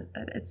little bit,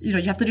 you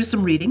have to do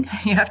some reading.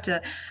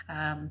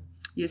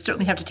 You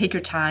certainly have to take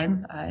your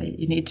time.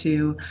 You need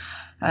to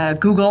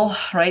Google,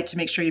 right, to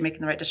make sure you're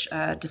making the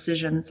right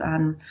decisions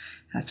on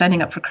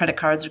signing up for credit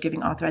cards or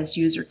giving authorized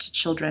user to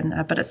children.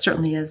 But it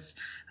certainly is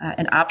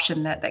an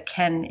option that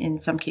can, in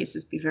some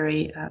cases, be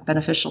very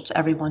beneficial to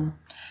everyone.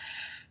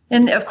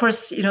 And of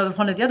course,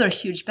 one of the other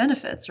huge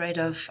benefits, right,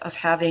 of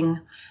having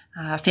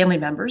family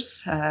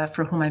members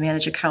for whom I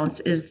manage accounts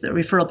is the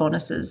referral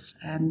bonuses.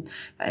 And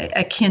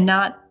I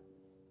cannot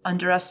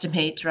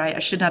underestimate, right? I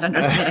should not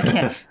underestimate. I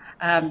can't.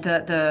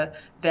 The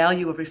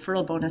value of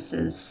referral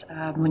bonuses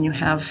when you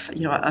have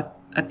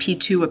a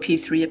P2, a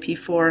P3, a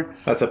P4.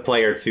 That's a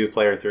player 2,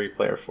 player 3,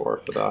 player 4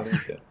 for the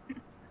audience. Yeah.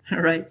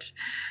 Right.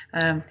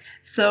 For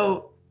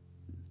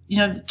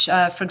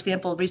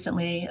example,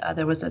 recently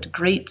there was a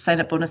great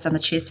sign-up bonus on the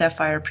Chase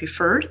Sapphire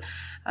Preferred,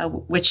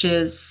 which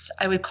is,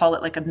 I would call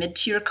it like a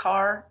mid-tier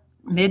card.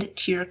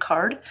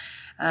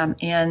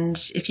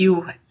 And if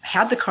you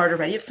had the card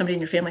already, if somebody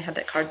in your family had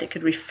that card, they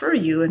could refer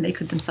you and they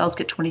could themselves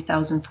get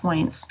 20,000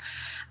 points,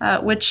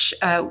 which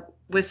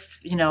if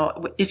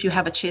you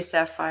have a Chase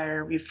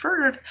Sapphire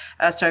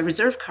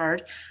reserve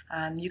card,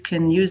 you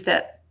can use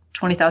that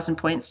 20,000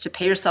 points to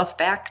pay yourself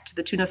back to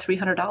the tune of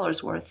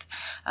 $300 worth.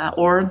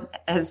 Or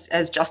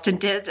as Justin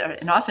did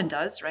and often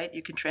does, right,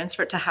 you can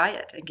transfer it to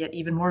Hyatt and get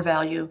even more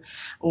value,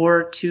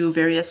 or to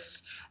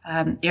various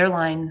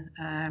airline,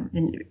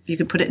 and you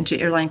can put it into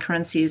airline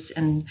currencies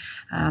and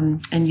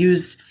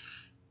use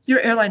your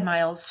airline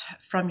miles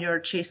from your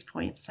Chase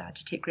points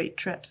to take great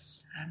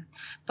trips.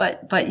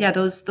 But yeah,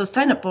 those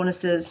sign-up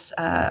bonuses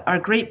are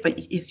great. But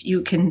if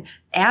you can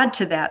add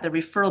to that the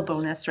referral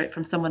bonus, right,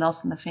 from someone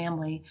else in the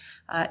family,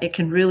 it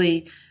can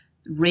really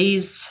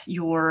raise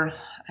your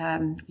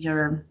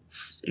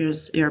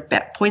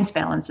points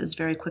balances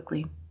very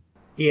quickly.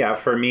 Yeah,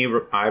 for me,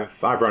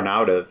 I've run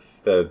out of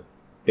the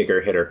bigger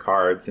hitter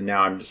cards, and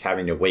now I'm just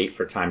having to wait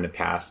for time to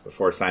pass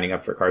before signing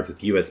up for cards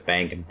with U.S.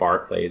 Bank and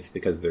Barclays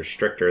because they're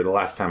stricter. The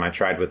last time I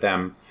tried with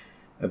them,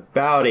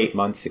 about 8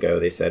 months ago,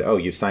 they said, "Oh,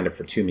 you've signed up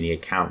for too many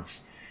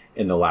accounts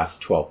in the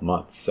last 12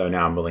 months." So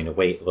now I'm willing to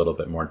wait a little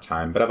bit more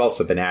time. But I've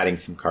also been adding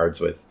some cards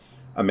with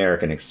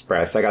American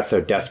Express. I got so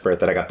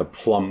desperate that I got the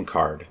Plum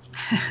card,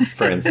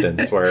 for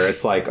instance, where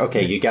it's like,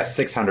 okay, you get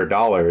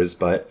 $600,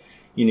 but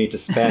you need to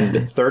spend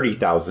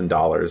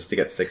 $30,000 to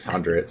get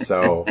 600.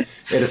 So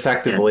it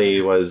effectively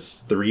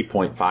was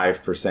 3.5%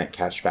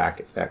 cashback,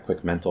 if that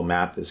quick mental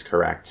math is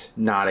correct.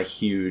 Not a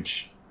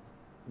huge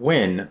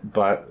win,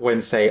 but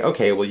when say,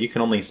 okay, well, you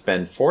can only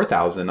spend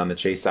 4,000 on the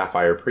Chase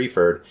Sapphire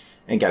Preferred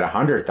and get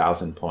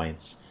 100,000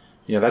 points.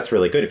 That's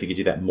really good if you could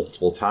do that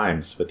multiple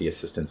times with the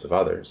assistance of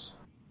others.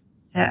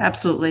 Yeah,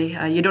 absolutely.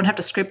 You don't have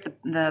to scrape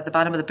the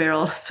bottom of the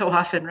barrel so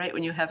often, right?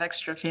 When you have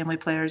extra family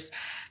players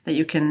that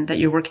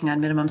you're working on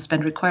minimum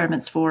spend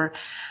requirements for.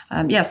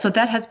 So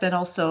that has been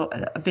also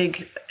a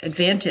big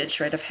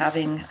advantage, right, of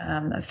having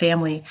a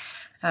family,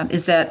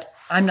 is that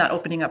I'm not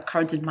opening up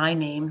cards in my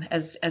name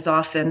as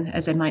often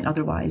as I might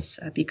otherwise,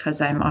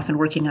 because I'm often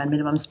working on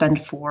minimum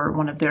spend for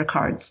one of their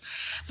cards.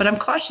 But I'm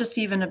cautious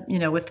even,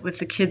 with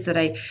the kids that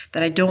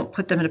I don't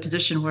put them in a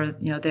position where,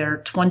 they're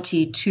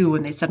 22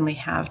 and they suddenly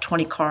have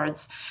 20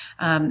 cards.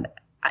 Some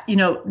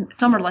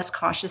are less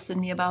cautious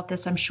than me about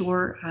this, I'm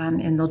sure,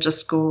 and they'll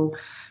just go,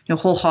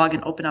 whole hog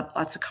and open up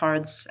lots of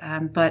cards.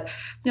 But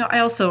I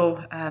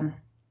also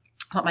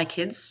want my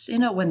kids,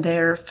 when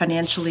they're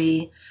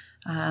financially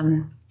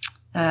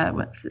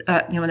when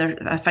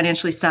they're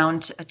financially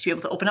sound, to be able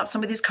to open up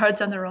some of these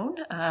cards on their own,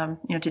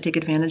 to take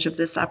advantage of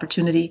this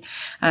opportunity.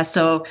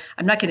 So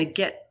I'm not going to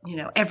get,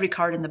 every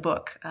card in the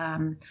book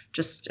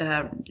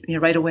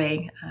right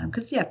away.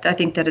 Because, I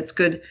think that it's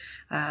good,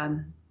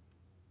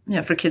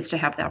 for kids to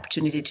have the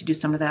opportunity to do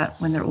some of that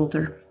when they're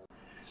older.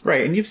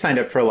 Right. And you've signed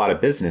up for a lot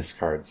of business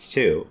cards,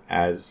 too,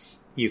 as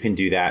you can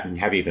do that and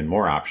have even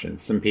more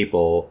options. Some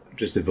people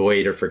just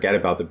avoid or forget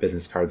about the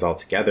business cards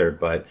altogether,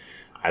 but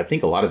I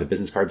think a lot of the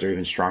business cards are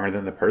even stronger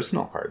than the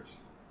personal cards.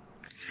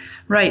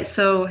 Right.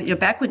 So,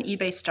 back when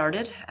eBay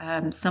started,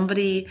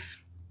 somebody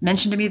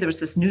mentioned to me there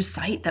was this new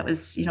site that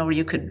was, where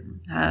you could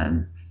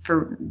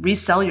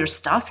resell your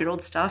stuff, your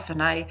old stuff.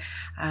 And I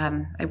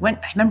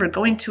remember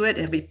going to it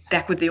and be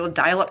back with the old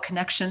dial-up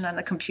connection on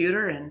the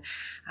computer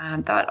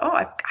and thought,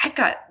 oh, I've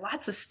got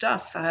lots of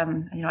stuff.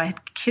 I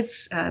had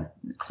kids'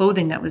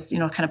 clothing that was,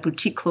 kind of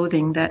boutique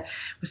clothing that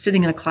was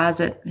sitting in a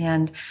closet,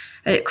 and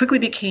it quickly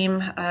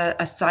became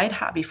a side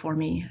hobby for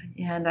me.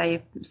 And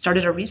I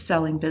started a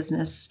reselling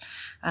business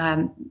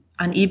on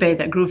eBay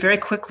that grew very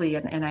quickly.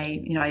 And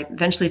I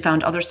eventually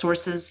found other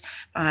sources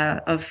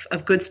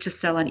of goods to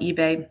sell on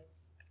eBay.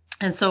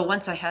 And so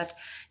once I had,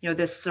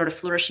 this sort of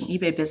flourishing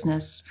eBay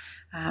business,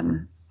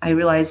 I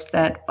realized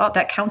that,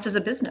 that counts as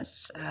a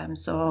business.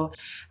 So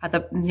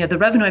the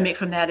revenue I make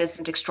from that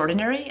isn't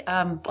extraordinary,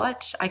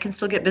 but I can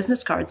still get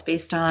business cards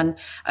based on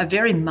a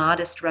very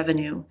modest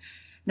revenue.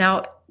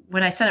 Now,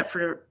 when I sign up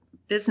for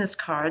business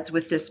cards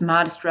with this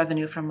modest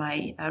revenue from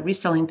my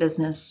reselling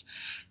business,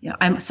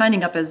 I'm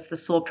signing up as the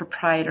sole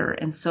proprietor.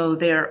 And so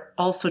they're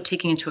also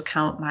taking into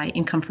account my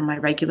income from my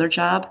regular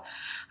job.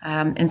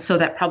 And so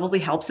that probably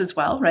helps as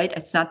well, right?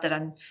 It's not that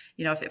I'm,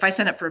 if I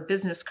sign up for a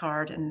business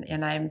card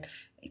and I'm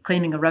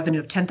claiming a revenue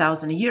of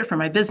 $10,000 a year for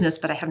my business,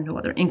 but I have no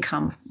other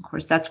income. Of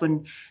course, that's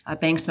when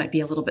banks might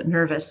be a little bit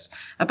nervous.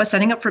 But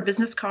signing up for a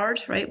business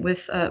card, right,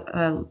 with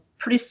a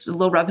pretty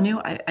low revenue,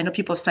 I know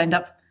people have signed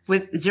up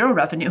with zero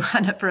revenue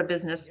on it for a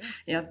business.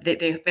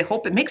 They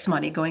hope it makes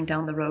money going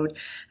down the road,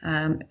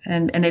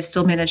 and they've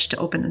still managed to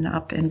open it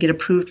up and get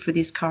approved for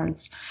these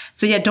cards.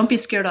 So don't be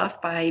scared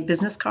off by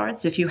business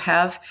cards. If you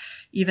have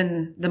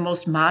even the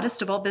most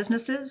modest of all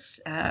businesses,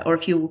 or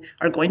if you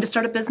are going to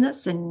start a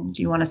business and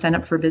you want to sign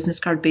up for a business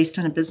card based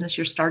on a business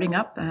you're starting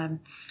up,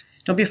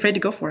 don't be afraid to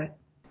go for it.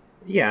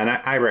 Yeah, and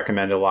I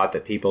recommend a lot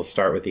that people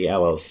start with the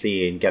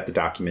LLC and get the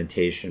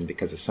documentation,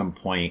 because at some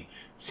point,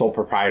 sole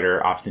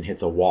proprietor often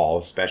hits a wall,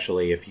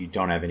 especially if you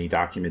don't have any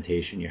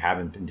documentation, you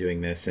haven't been doing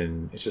this,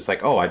 and it's just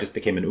like, oh, I just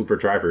became an Uber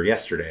driver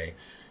yesterday.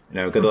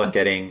 Good luck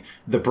getting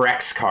the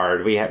Brex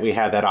card. We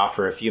had that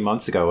offer a few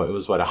months ago. It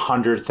was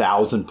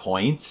 100,000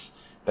 points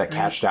that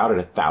cashed out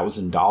at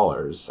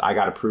 $1,000. I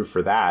got approved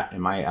for that,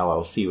 and my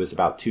LLC was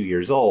about 2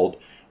 years old.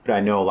 But I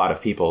know a lot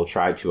of people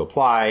tried to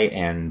apply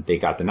and they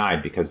got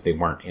denied because they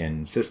weren't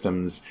in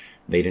systems.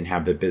 They didn't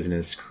have the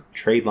business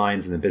trade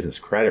lines and the business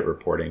credit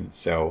reporting.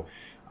 So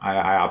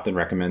I often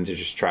recommend to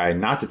just try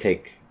not to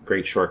take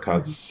great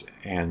shortcuts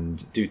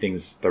and do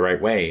things the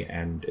right way.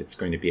 And it's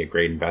going to be a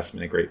great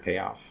investment, a great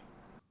payoff.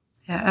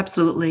 Yeah,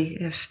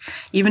 absolutely.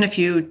 Even if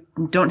you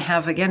don't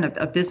have, again,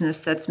 a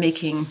business that's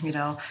making,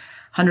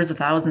 hundreds of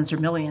thousands or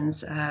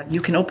millions,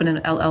 you can open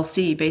an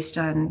LLC based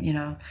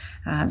on,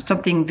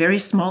 something very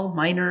small,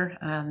 minor,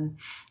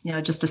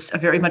 just a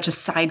very much a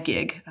side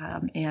gig.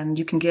 And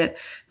you can get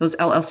those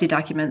LLC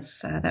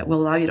documents that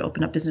will allow you to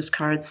open up business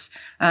cards.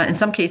 In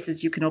some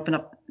cases, you can open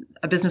up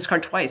a business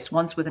card twice,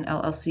 once with an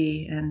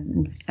LLC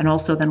and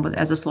also then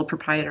as a sole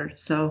proprietor.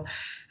 So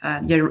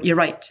you're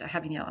right.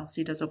 Having the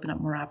LLC does open up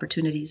more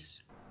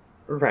opportunities.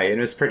 Right. And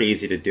it was pretty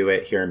easy to do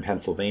it here in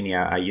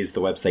Pennsylvania. I used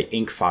the website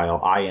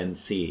IncFile,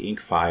 INC,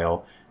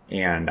 IncFile,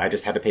 and I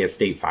just had to pay a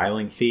state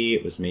filing fee.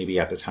 It was maybe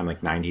at the time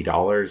like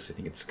 $90. I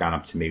think it's gone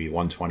up to maybe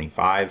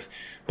 $125.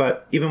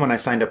 But even when I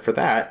signed up for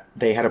that,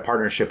 they had a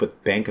partnership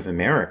with Bank of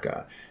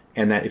America.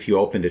 And that if you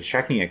opened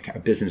a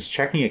business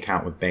checking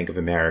account with Bank of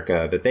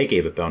America, that they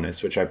gave a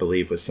bonus, which I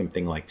believe was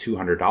something like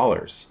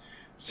 $200.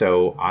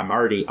 So I'm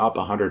already up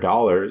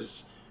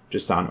 $100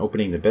 just on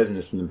opening the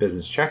business and the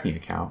business checking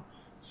account.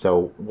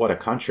 So what a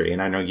country.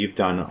 And I know you've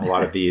done a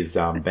lot of these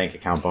bank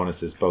account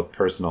bonuses, both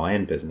personal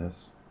and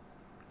business.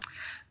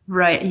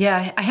 Right.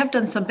 Yeah, I have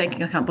done some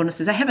banking account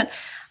bonuses. I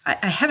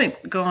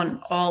haven't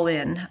gone all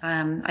in.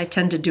 I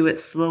tend to do it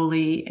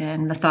slowly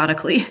and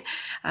methodically.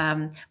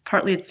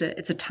 Partly it's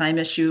a time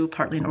issue,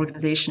 partly an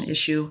organization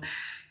issue.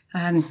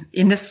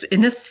 In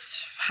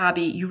this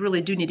hobby, you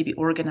really do need to be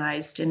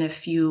organized. And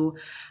if you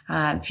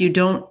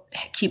don't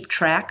keep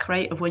track,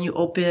 right, of when you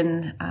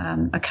open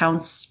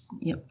accounts,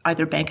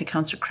 either bank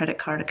accounts or credit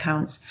card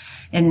accounts,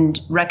 and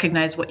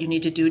recognize what you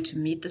need to do to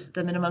meet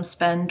the minimum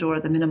spend or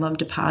the minimum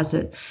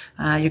deposit,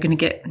 you're going to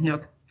get,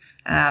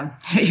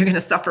 you're going to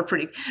suffer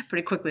pretty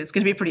quickly. It's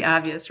going to be pretty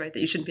obvious, right, that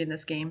you shouldn't be in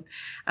this game.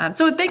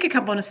 So with bank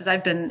account bonuses,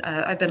 I've been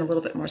a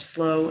little bit more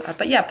slow,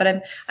 but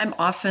I'm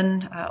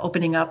often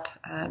opening up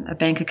a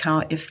bank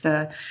account if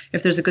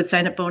there's a good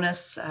sign up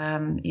bonus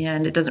and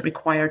it doesn't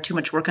require too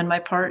much work on my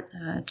part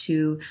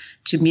to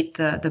meet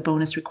the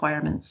bonus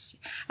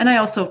requirements. And I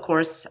also, of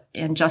course,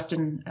 and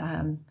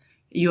Justin,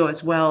 you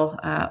as well,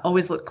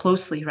 always look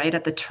closely, right,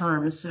 at the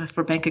terms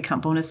for bank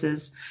account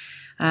bonuses.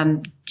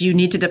 Do you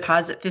need to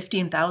deposit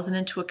 $15,000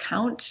 into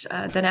account?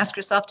 Then ask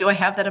yourself, do I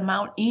have that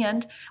amount?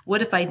 And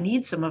what if I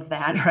need some of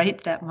that,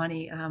 right? That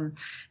money,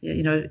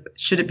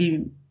 should it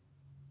be,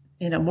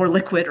 more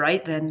liquid,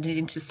 right, than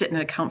needing to sit in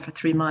an account for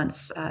 3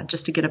 months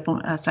just to get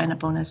a sign-up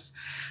bonus?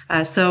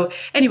 So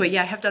anyway,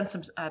 yeah, I have done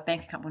some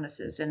bank account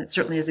bonuses, and it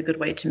certainly is a good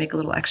way to make a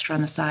little extra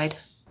on the side.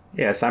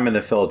 Yes, I'm in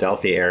the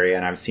Philadelphia area,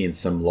 and I've seen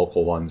some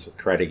local ones with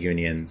credit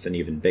unions and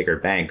even bigger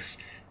banks.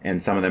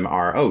 And some of them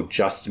are,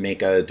 just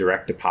make a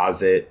direct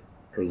deposit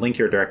or link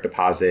your direct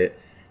deposit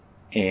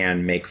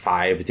and make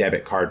 5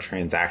 debit card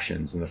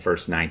transactions in the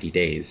first 90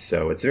 days.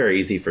 So it's very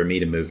easy for me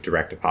to move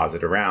direct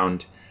deposit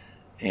around.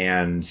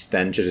 And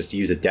then to just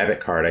use a debit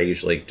card, I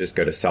usually just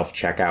go to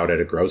self-checkout at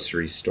a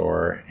grocery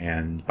store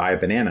and buy a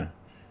banana.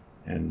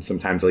 And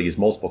sometimes I'll use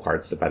multiple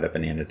cards to buy that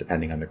banana,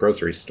 depending on the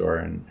grocery store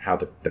and how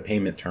the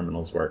payment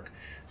terminals work.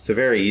 So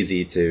very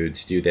easy to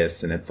do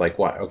this. And it's like,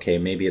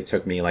 maybe it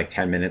took me like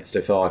 10 minutes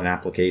to fill out an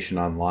application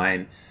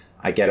online.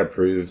 I get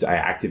approved. I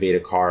activate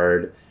a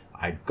card.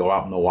 I go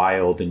out in the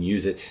wild and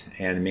use it.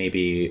 And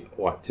maybe,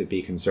 to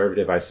be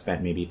conservative, I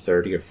spent maybe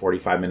 30 or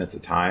 45 minutes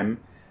of time.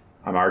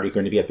 I'm already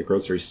going to be at the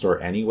grocery store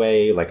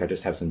anyway. Like I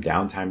just have some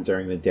downtime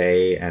during the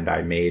day and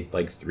I made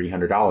like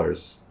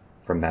 $300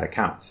 from that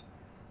account.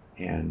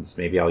 And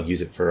maybe I'll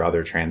use it for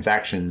other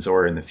transactions,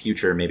 or in the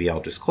future, maybe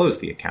I'll just close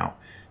the account.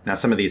 Now,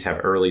 some of these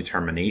have early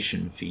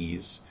termination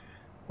fees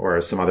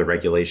or some other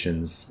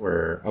regulations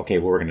where,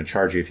 we're going to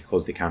charge you if you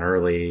close the account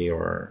early,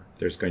 or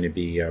there's going to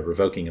be a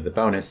revoking of the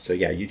bonus. So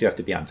yeah, you do have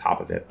to be on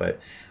top of it. But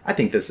I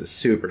think this is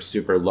super,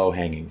 super low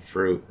hanging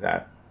fruit,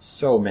 that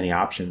so many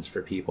options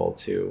for people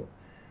to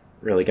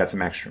really get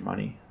some extra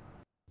money.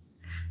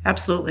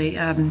 Absolutely.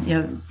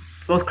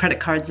 Both credit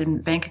cards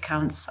and bank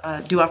accounts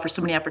do offer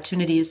so many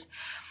opportunities.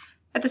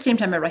 At the same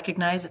time, I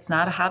recognize it's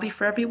not a hobby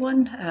for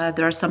everyone.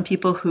 There are some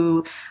people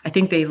who I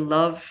think they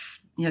love,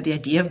 the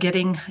idea of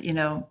getting,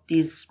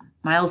 these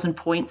miles and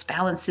points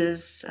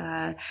balances.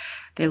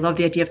 They love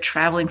the idea of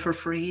traveling for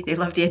free. They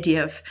love the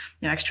idea of,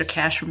 extra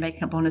cash from bank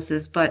account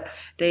bonuses. But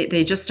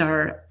they just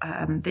are,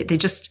 they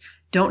just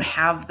don't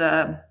have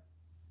the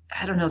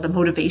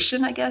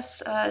motivation, I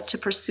guess, to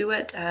pursue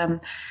it.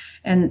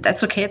 And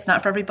that's okay. It's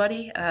not for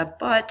everybody.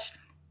 But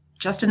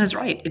Justin is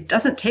right. It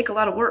doesn't take a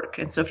lot of work.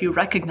 And so if you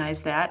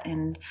recognize that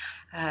and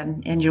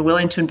you're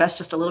willing to invest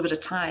just a little bit of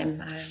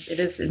time, it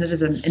is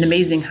an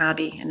amazing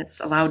hobby, and it's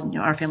allowed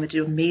our family to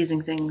do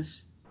amazing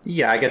things.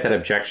 Yeah, I get that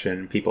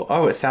objection. People,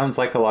 it sounds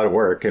like a lot of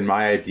work. And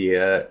my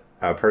idea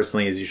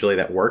personally is usually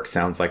that work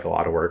sounds like a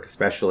lot of work,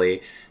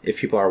 especially if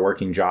people are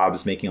working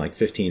jobs making like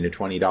 $15 to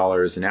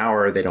 $20 an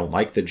hour. They don't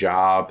like the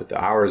job.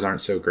 The hours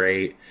aren't so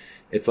great.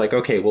 It's like,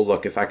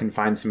 look, if I can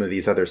find some of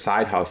these other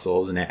side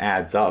hustles and it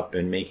adds up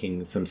and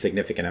making some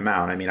significant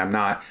amount. I mean, I'm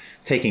not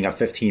taking a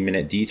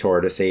 15-minute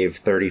detour to save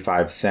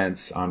 35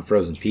 cents on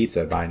frozen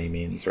pizza by any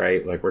means,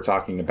 right? Like we're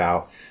talking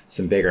about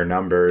some bigger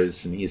numbers,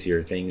 some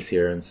easier things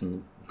here, and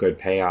some good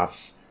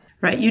payoffs.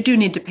 Right. You do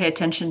need to pay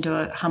attention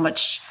to how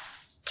much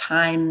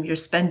time you're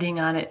spending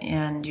on it,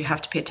 and you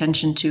have to pay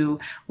attention to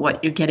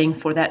what you're getting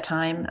for that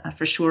time,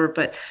 for sure.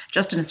 But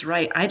Justin is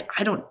right.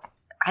 I don't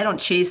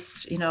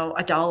chase,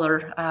 a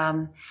dollar,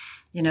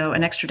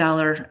 an extra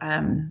dollar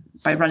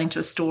by running to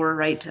a store,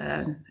 right,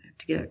 to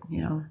get,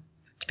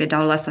 to pay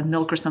 $1 less on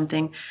milk or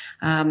something.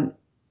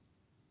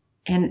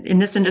 and in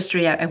this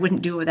industry, I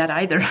wouldn't do that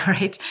either,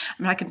 right?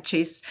 I'm not going to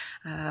chase,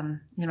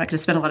 I'm not going to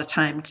spend a lot of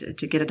time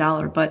to get a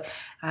dollar. But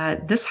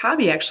this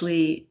hobby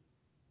actually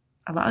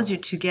allows you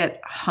to get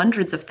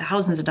hundreds of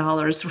thousands of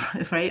dollars,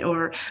 right,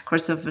 over the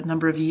course of a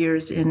number of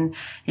years in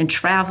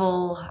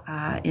travel,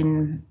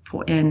 in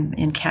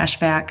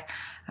cashback,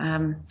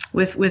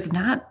 with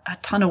not a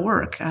ton of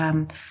work.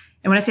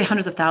 And when I say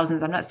hundreds of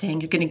thousands, I'm not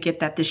saying you're going to get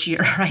that this year,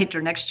 right,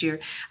 or next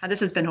year. This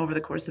has been over the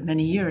course of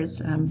many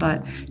years,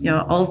 but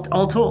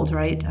all told,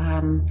 right,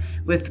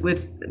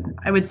 with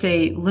I would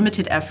say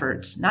limited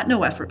effort, not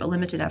no effort, but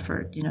limited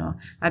effort.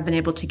 I've been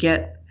able to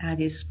get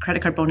these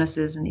credit card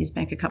bonuses and these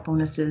bank account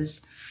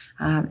bonuses,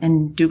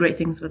 and do great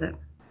things with it.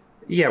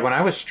 Yeah, when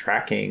I was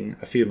tracking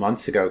a few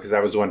months ago, because I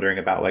was wondering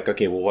about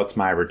okay, well, what's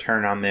my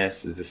return on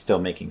this? Is this still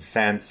making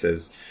sense?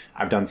 As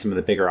I've done some of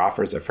the bigger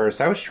offers at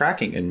first, I was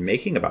tracking and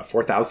making about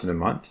 $4,000 a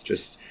month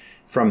just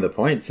from the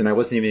points. And I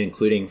wasn't even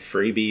including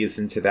freebies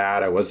into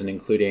that. I wasn't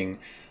including,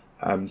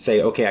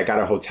 say, okay, I got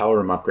a hotel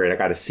room upgrade. I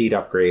got a seat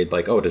upgrade.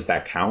 Does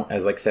that count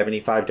as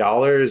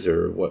 $75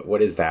 or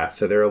what is that?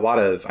 So there are a lot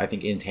of, I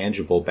think,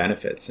 intangible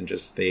benefits, and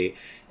just the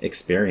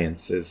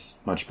experience is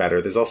much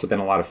better. There's also been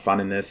a lot of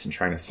fun in this and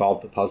trying to solve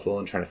the puzzle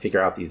and trying to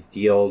figure out these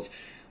deals.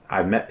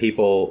 I've met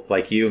people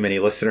like you, many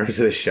listeners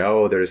of the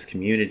show. There's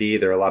community.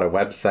 There are a lot of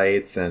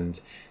websites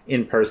and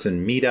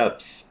in-person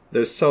meetups.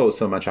 There's so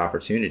much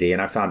opportunity.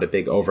 And I found a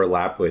big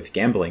overlap with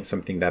gambling,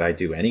 something that I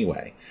do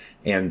anyway.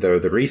 And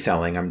the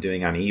reselling I'm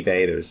doing on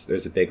eBay,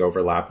 there's a big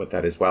overlap with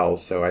that as well.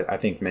 So I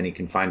think many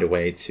can find a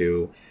way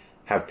to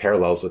have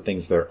parallels with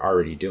things they're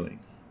already doing.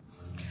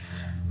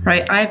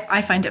 Right.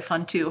 I find it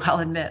fun too, I'll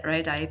admit,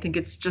 right? I think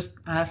it's just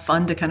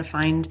fun to kind of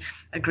find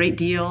a great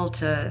deal,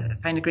 to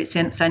find a great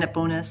sign-up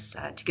bonus,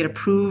 to get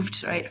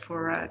approved, right,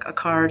 for a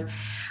card.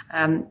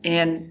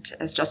 And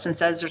as Justin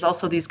says, there's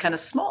also these kind of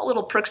small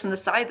little perks on the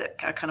side that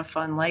are kind of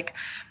fun. Like,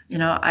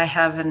 I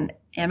have an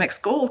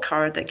Amex Gold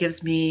card that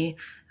gives me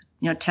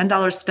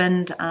 $10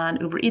 spend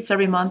on Uber Eats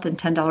every month and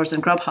 $10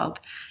 on Grubhub.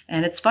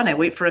 And it's fun. I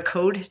wait for a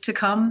code to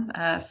come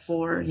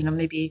for,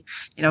 maybe,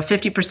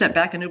 50%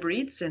 back on Uber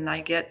Eats, and I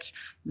get,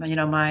 my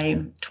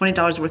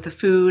 $20 worth of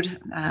food.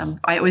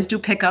 I always do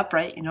pick up,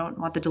 right? Don't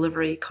want the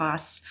delivery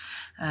costs.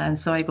 And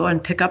so I go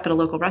and pick up at a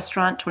local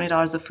restaurant,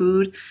 $20 of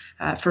food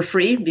for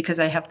free because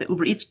I have the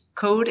Uber Eats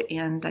code,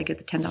 and I get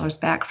the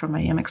 $10 back from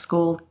my Amex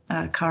Gold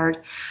card.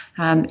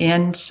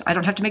 And I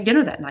don't have to make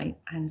dinner that night.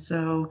 And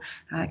so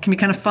it can be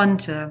kind of fun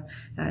to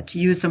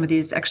use some of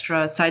these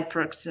extra side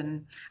perks.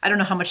 And I don't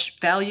know how much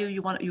value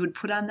you would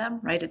put on them,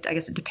 right? I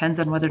guess it depends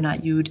on whether or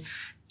not you'd,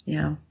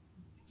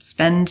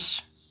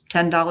 spend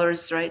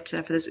 $10, right,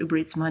 for this Uber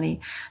Eats money.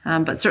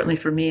 But certainly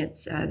for me,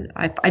 it's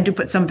I do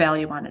put some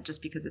value on it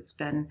just because it's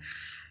been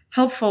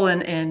helpful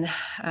in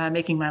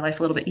making my life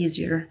a little bit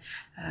easier.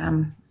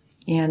 And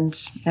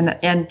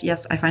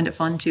yes, I find it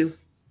fun too.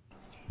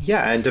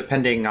 Yeah, and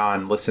depending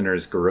on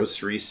listeners'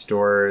 grocery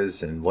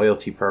stores and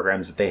loyalty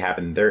programs that they have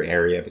in their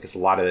area, because a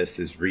lot of this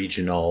is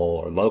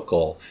regional or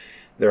local,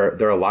 there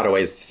are a lot of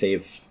ways to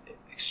save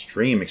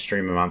extreme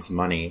amounts of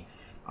money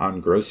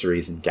on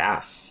groceries and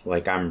gas.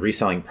 Like, I'm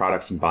reselling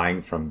products and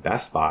buying from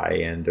Best Buy,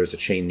 and there's a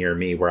chain near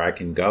me where I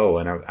can go.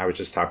 And I was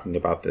just talking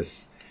about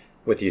this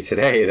with you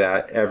today,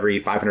 that every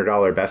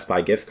 $500 Best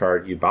Buy gift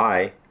card you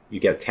buy, you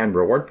get 10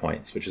 reward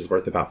points, which is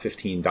worth about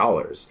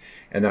 $15.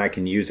 And then I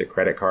can use a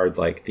credit card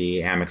like the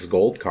Amex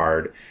Gold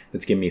card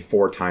that's giving me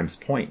 4 times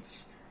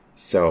points.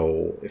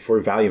 So if we're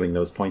valuing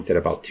those points at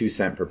about 2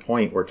 cents per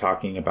point, we're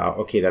talking about,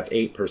 okay, that's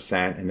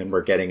 8%. And then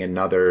we're getting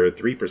another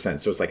 3%.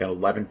 So it's like an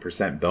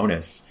 11%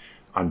 bonus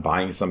on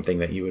buying something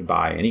that you would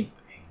buy anyway.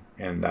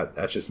 And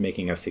that's just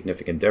making a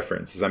significant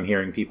difference. As I'm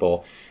hearing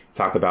people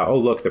talk about, oh,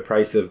 look, the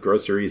price of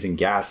groceries and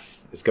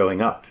gas is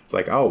going up. It's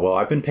like, oh, well,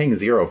 I've been paying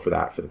 $0 for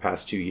that for the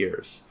past 2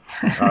 years.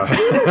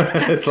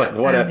 It's like,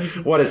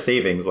 what a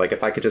savings. Like,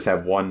 if I could just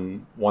have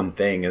one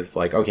thing is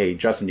like, okay,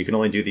 Justin, you can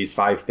only do these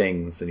 5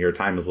 things and your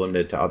time is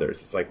limited to others.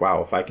 It's like,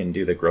 wow, if I can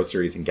do the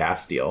groceries and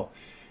gas deal,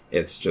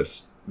 it's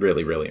just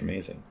really, really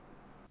amazing.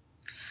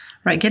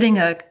 Right. Getting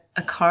a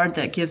card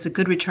that gives a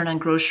good return on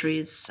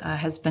groceries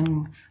has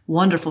been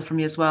wonderful for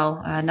me as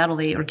well. Not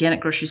only organic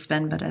grocery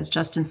spend, but as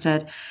Justin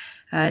said,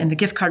 in the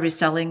gift card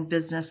reselling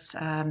business,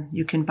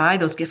 you can buy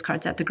those gift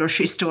cards at the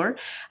grocery store.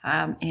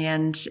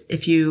 And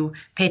if you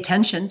pay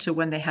attention to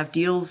when they have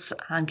deals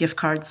on gift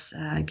card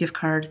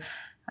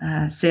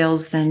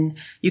sales, then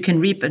you can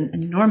reap an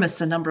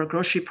enormous number of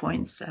grocery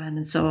points.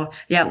 And so,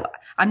 yeah,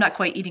 I'm not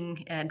quite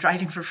eating and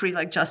driving for free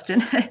like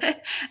Justin,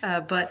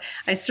 but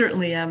I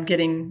certainly am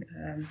getting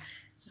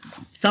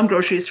some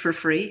groceries for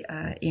free,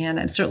 and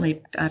I'm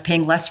certainly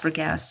paying less for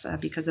gas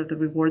because of the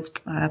rewards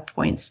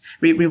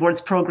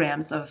rewards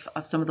programs of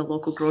some of the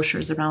local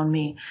grocers around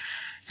me.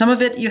 Some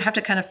of it you have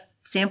to kind of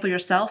sample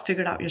yourself,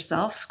 figure it out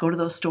yourself, go to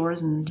those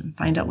stores and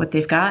find out what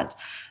they've got.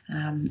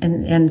 And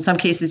in some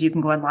cases, you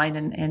can go online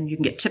and you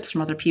can get tips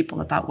from other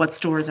people about what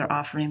stores are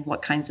offering,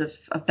 what kinds of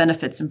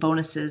benefits and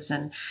bonuses,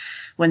 and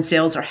when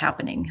sales are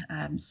happening.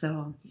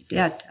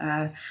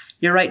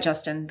 You're right,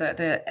 Justin.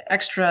 The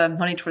extra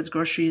money towards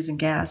groceries and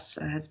gas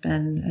has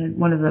been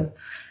one of the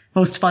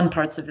most fun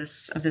parts of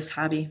this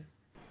hobby.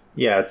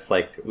 Yeah, it's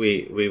like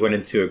we went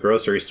into a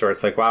grocery store.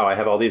 It's like, wow, I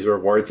have all these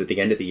rewards at the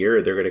end of the year.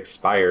 They're going to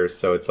expire.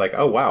 So it's like,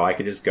 oh, wow, I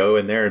could just go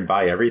in there and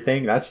buy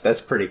everything.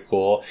 That's pretty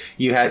cool.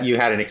 You had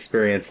an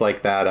experience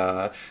like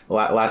that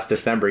last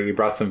December. You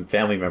brought some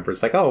family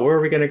members like, oh, where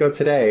are we going to go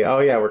today? Oh,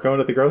 yeah, we're going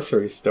to the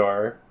grocery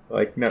store.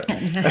 Like, no.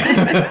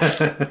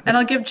 And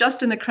I'll give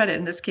Justin the credit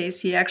in this case.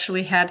 He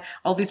actually had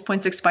all these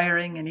points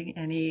expiring,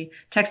 and he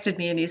texted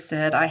me and he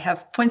said, I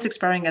have points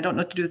expiring. I don't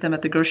know what to do with them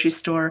at the grocery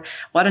store.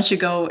 Why don't you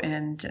go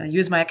and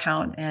use my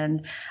account?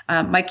 And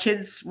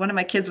one of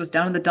my kids was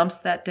down in the dumps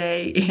that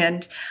day,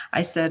 and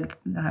I said,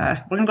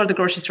 we're going to go to the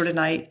grocery store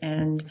tonight.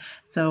 And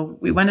so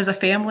we went as a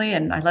family,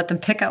 and I let them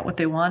pick out what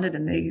they wanted,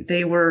 and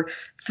they were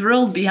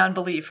thrilled beyond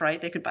belief,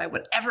 right? They could buy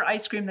whatever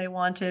ice cream they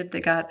wanted. They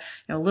got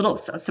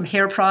some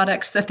hair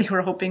products that they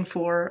were hoping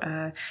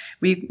for.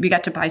 We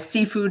got to buy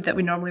seafood that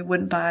we normally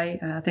wouldn't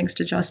buy, thanks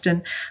to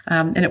Justin.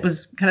 And it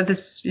was kind of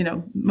this,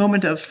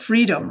 moment of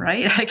freedom,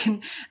 right? I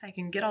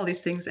can get all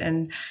these things.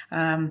 And,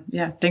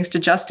 thanks to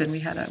Justin, we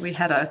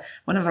had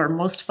one of our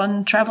most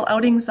fun travel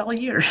outings all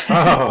year.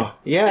 Oh,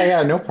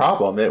 yeah, no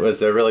problem. It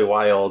was a really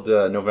wild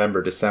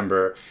November,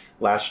 December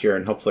last year,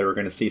 and hopefully we're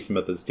going to see some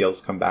of those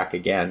deals come back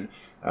again.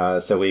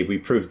 So we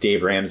proved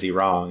Dave Ramsey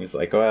wrong. It's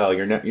like, well,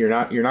 you're not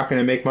going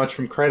to make much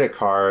from credit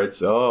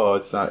cards. Oh,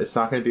 it's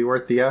not going to be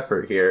worth the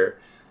effort here.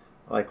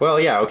 Like, well,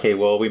 yeah, okay,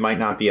 well, we might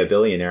not be a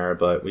billionaire,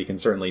 but we can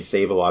certainly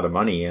save a lot of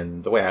money.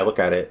 And the way I look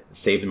at it,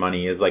 saved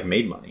money is like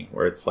made money,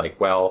 where it's like,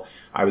 well,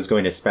 I was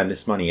going to spend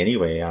this money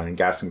anyway on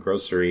gas and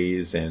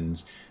groceries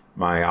and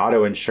my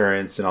auto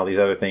insurance and all these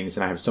other things.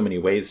 And I have so many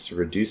ways to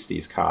reduce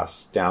these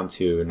costs down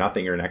to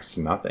nothing or next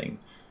to nothing.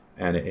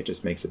 And it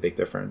just makes a big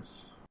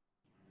difference.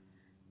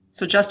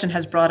 So Justin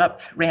has brought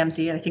up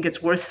Ramsey, and I think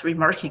it's worth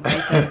remarking,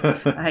 right,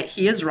 that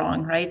he is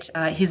wrong, right?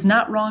 He's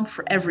not wrong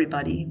for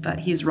everybody, but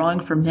he's wrong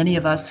for many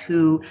of us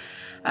who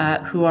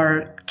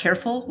are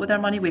careful with our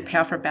money. We pay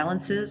off our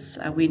balances.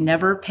 We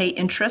never pay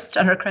interest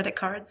on our credit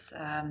cards,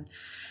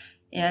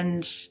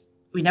 and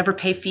we never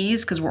pay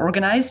fees because we're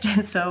organized,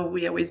 and so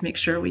we always make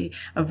sure we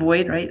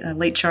avoid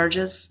late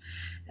charges.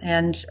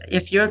 And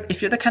if you're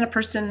the kind of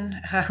person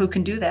who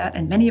can do that,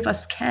 and many of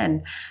us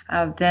can,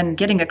 then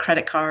getting a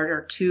credit card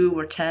or 2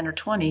 or 10 or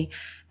 20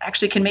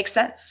 actually can make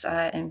sense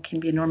and can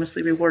be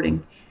enormously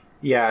rewarding.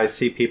 Yeah, I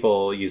see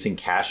people using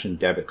cash and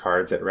debit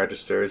cards at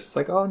registers. It's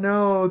like, oh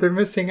no, they're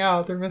missing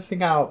out.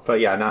 But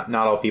yeah, not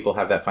all people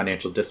have that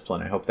financial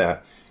discipline. I hope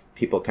that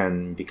people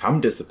can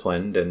become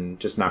disciplined and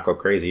just not go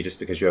crazy just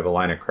because you have a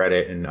line of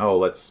credit and, oh,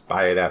 let's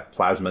buy that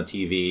plasma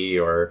TV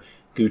or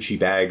Gucci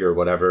bag or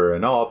whatever,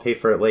 and I'll pay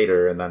for it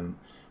later. And then,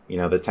 the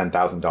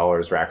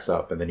 $10,000 racks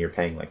up and then you're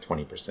paying like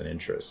 20%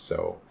 interest.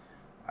 So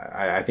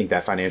I think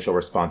that financial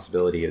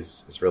responsibility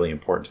is really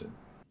important.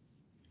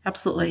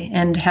 Absolutely.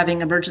 And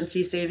having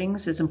emergency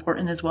savings is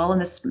important as well in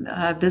this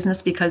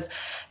business because,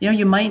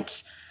 you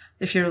might,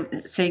 if you're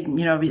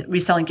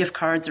reselling gift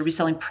cards or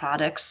reselling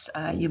products,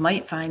 you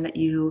might find that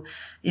you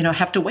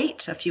have to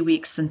wait a few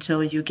weeks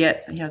until you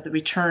get, the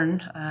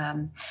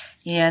return.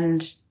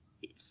 And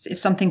if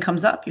something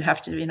comes up, you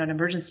have to, an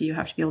emergency, you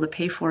have to be able to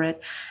pay for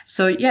it.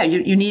 So yeah,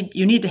 you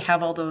need to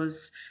have all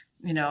those,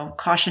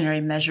 cautionary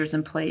measures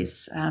in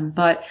place.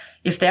 But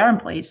if they are in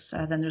place,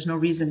 then there's no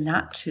reason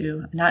not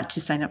to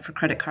sign up for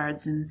credit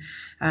cards and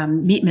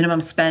meet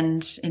minimum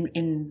spend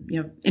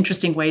in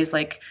interesting ways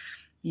like,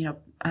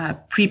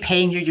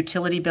 prepaying your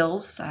utility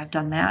bills. I've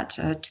done that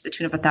to the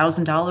tune of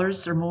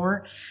 $1,000 or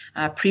more.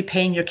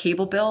 Prepaying your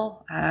cable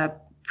bill.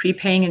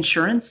 Prepaying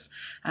insurance,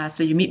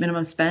 so you meet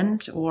minimum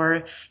spend,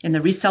 or in the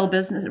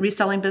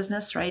reselling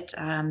business, right?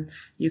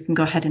 You can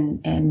go ahead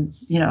and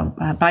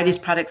buy these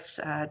products,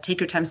 take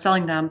your time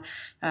selling them,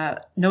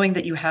 knowing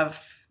that you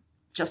have,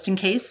 just in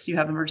case, you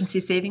have emergency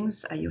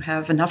savings, you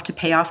have enough to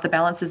pay off the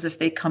balances if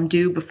they come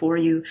due before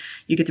you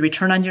get the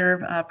return on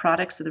your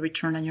products or the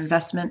return on your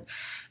investment.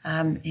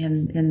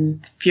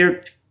 And if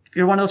you're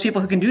one of those people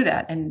who can do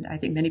that, and I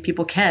think many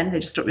people can, they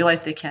just don't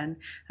realize they can,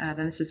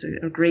 then this is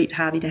a great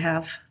hobby to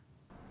have.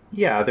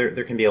 Yeah,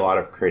 there can be a lot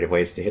of creative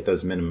ways to hit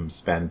those minimum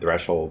spend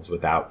thresholds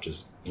without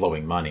just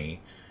blowing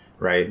money,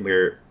 right? We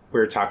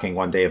were talking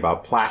one day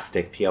about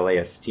Plastiq,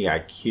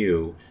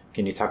 Plastiq.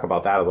 Can you talk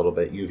about that a little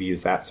bit? You've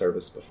used that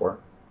service before.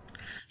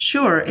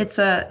 Sure. It's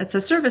a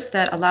service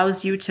that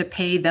allows you to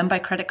pay them by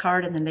credit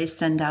card, and then they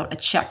send out a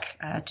check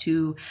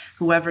to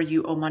whoever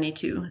you owe money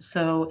to.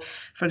 So,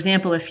 for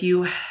example, if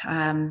you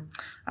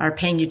are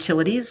paying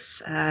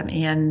utilities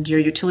and your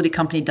utility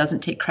company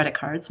doesn't take credit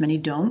cards, many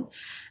don't,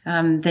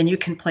 then you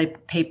can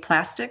pay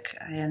Plastiq,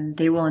 and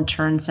they will in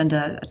turn send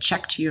a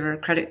check to your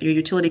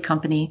utility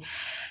company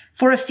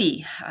for a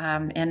fee.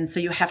 And so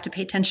you have to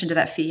pay attention to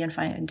that fee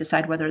and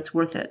decide whether it's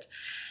worth it.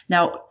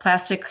 Now,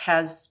 plastic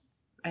has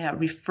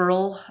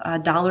referral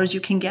dollars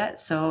you can get.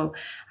 So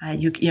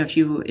if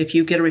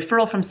you get a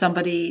referral from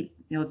somebody,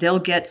 they'll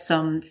get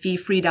some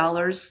fee-free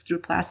dollars through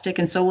plastic,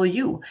 and so will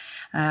you.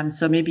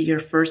 So maybe your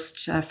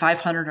first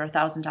 $500 or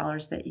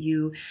 $1,000 that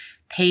you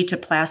pay to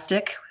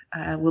plastic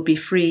will be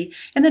free.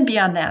 And then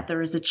beyond that,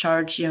 there is a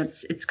charge.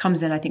 It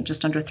comes in, I think,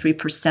 just under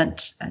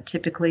 3%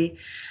 typically,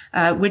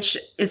 which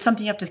is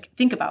something you have to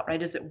think about,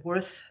 right? Is it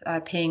worth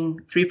paying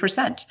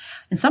 3%?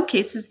 In some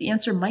cases, the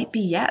answer might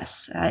be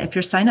yes. If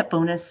your sign-up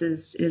bonus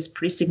is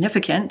pretty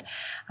significant,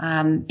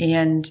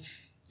 and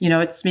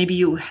it's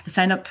maybe the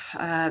sign up,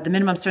 the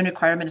minimum spend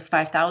requirement is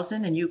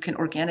 $5,000, and you can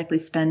organically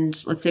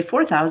spend, let's say,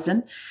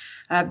 $4,000.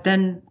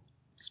 Then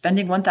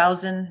spending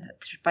 $1,000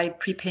 by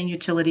prepaying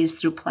utilities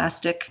through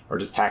plastic, or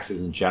just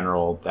taxes in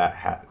general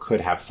that could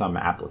have some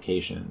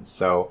applications.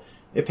 So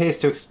it pays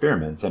to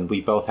experiment, and we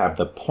both have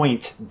the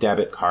Point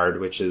debit card,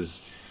 which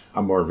is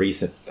a more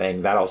recent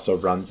thing that also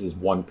runs as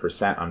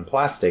 1% on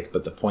plastic,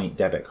 but the Point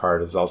debit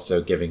card is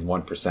also giving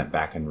 1%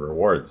 back in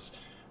rewards.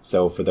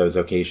 So for those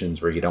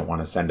occasions where you don't want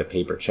to send a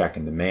paper check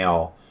in the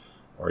mail,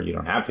 or you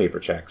don't have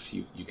paper checks,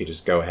 you could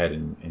just go ahead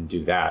and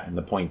do that. And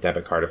the Point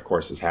debit card, of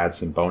course, has had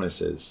some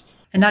bonuses.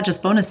 And not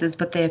just bonuses,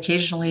 but they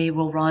occasionally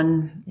will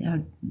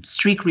run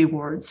streak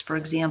rewards, for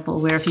example,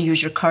 where if you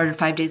use your card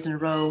 5 days in a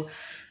row,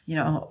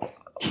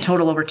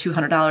 total over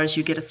 $200,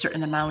 you get a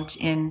certain amount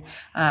in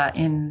a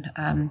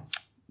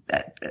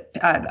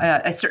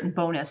certain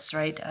bonus,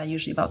 right?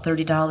 Usually about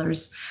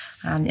 $30.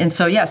 And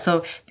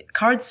so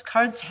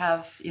cards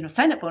have,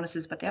 sign-up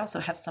bonuses, but they also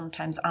have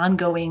sometimes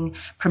ongoing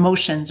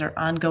promotions or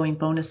ongoing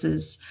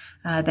bonuses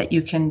that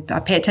you can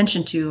pay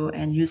attention to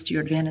and use to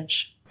your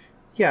advantage.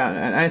 Yeah,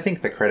 and I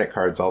think the credit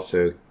cards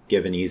also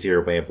give an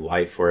easier way of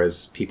life,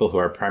 whereas people who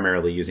are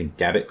primarily using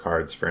debit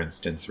cards, for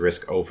instance,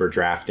 risk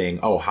overdrafting.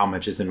 Oh, how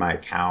much is in my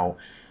account?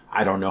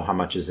 I don't know how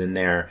much is in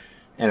there.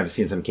 And I've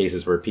seen some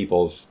cases where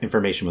people's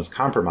information was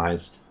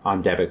compromised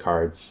on debit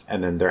cards,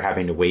 and then they're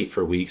having to wait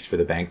for weeks for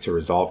the bank to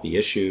resolve the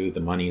issue. The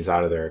money's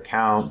out of their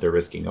account. They're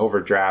risking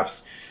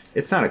overdrafts.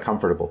 It's not a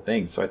comfortable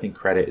thing. So I think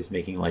credit is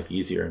making life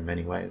easier in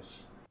many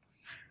ways.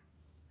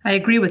 I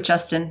agree with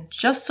Justin.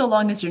 Just so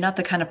long as you're not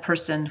the kind of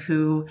person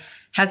who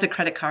has a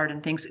credit card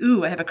and thinks,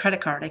 ooh, I have a credit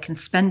card. I can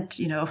spend,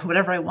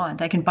 whatever I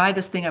want. I can buy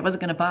this thing I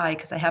wasn't going to buy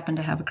because I happen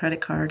to have a credit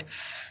card.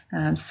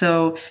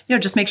 So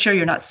just make sure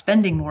you're not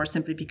spending more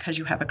simply because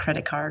you have a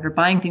credit card, or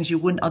buying things you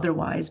wouldn't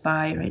otherwise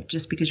buy, right?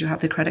 Just because you have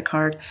the credit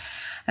card.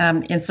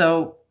 And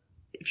so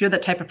if you're the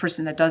type of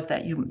person that does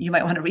that, you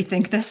might want to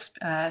rethink this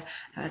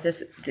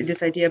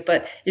idea.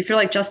 But if you're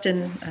like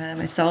Justin,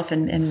 myself,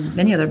 and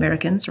many other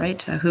Americans,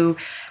 right, who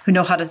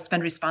know how to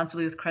spend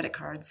responsibly with credit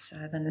cards,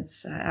 then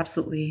it's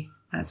absolutely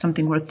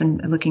something worth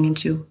looking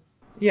into.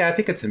 Yeah, I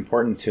think it's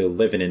important to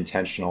live an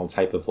intentional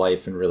type of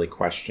life and really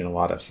question a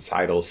lot of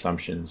societal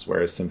assumptions,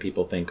 whereas some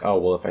people think, oh,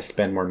 well, if I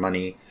spend more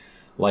money,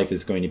 life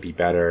is going to be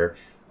better.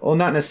 Well,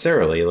 not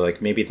necessarily.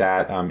 Like maybe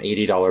that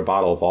 $80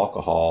 bottle of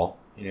alcohol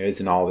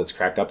isn't all that's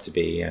cracked up to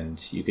be.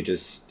 And you could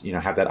just,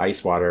 have that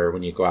ice water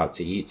when you go out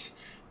to eat,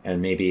 and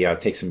maybe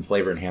take some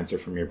flavor enhancer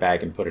from your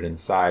bag and put it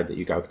inside that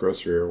you got with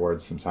grocery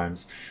rewards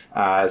sometimes.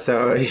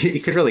 So you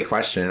could really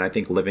question. And I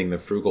think living the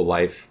frugal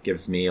life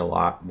gives me a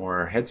lot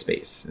more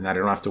headspace, and that I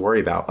don't have to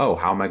worry about, oh,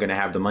 how am I going to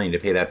have the money to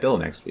pay that bill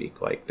next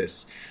week? Like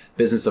this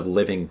business of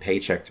living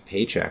paycheck to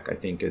paycheck, I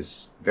think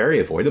is very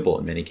avoidable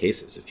in many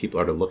cases. If people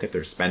are to look at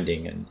their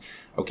spending and,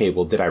 okay,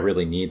 well, did I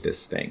really need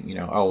this thing?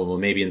 Oh, well,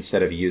 maybe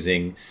instead of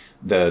using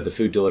the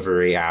food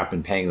delivery app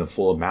and paying the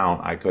full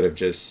amount, I could have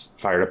just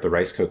fired up the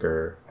rice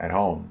cooker at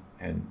home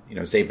and,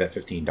 saved that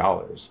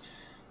 $15.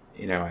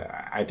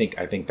 I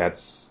think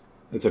that's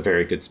a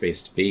very good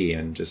space to be,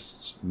 and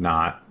just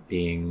not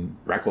being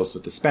reckless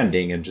with the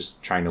spending and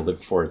just trying to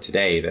live for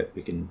today, that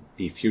we can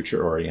be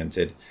future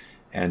oriented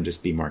and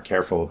just be more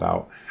careful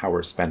about how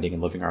we're spending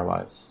and living our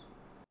lives.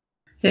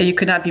 Yeah, you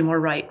could not be more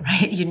right?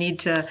 You need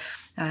to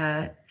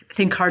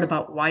think hard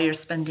about why you're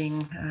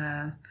spending,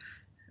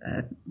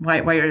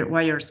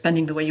 why you're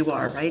spending the way you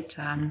are, right?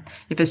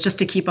 If it's just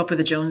to keep up with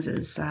the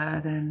Joneses,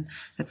 then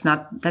that's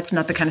not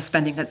the kind of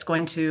spending that's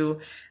going to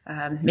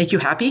make you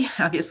happy,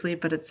 obviously,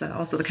 but it's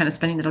also the kind of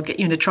spending that'll get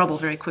you into trouble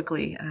very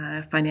quickly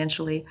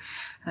financially.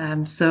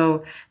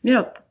 So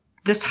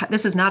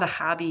this is not a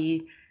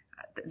hobby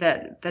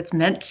that's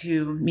meant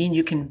to mean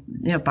you can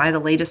buy the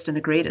latest and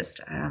the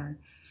greatest.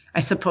 I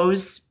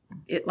suppose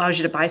it allows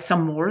you to buy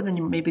some more than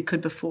you maybe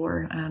could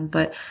before.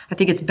 But I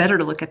think it's better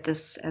to look at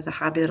this as a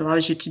hobby that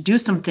allows you to do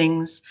some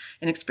things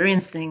and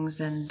experience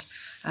things, and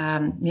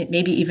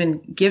maybe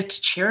even give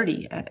to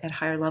charity at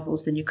higher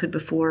levels than you could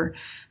before.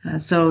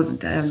 So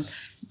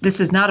this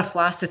is not a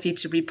philosophy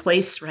to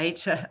replace,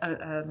 right?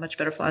 A much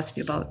better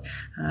philosophy about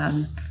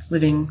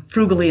living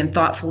frugally and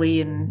thoughtfully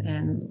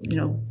and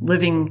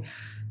living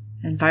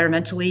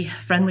environmentally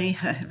friendly,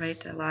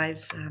 right,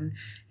 lives.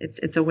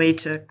 It's a way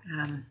to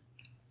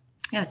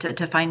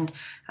find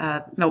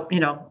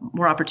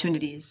more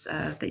opportunities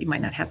that you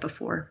might not have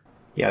before.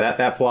 Yeah,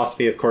 that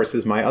philosophy, of course,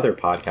 is my other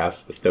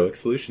podcast, the Stoic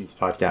Solutions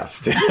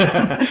podcast,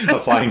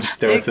 applying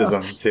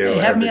stoicism to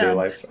everyday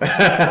life.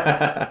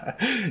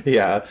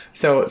 Yeah,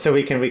 so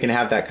we can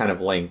have that kind of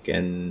link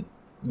and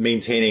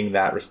maintaining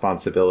that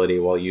responsibility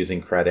while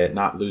using credit,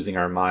 not losing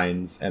our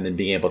minds, and then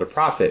being able to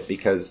profit.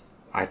 Because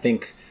I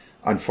think,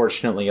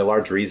 unfortunately, a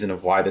large reason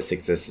of why this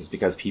exists is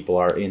because people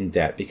are in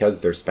debt because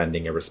they're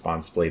spending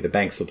irresponsibly. The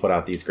banks will put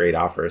out these great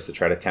offers to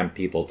try to tempt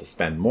people to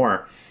spend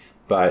more.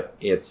 But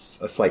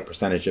it's a slight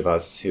percentage of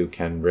us who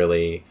can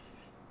really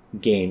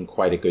gain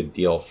quite a good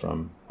deal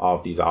from all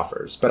of these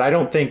offers. But I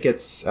don't think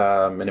it's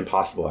an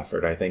impossible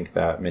effort. I think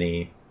that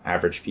many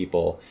average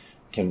people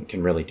can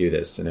really do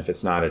this. And if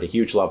it's not at a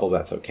huge level,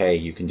 that's okay.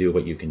 You can do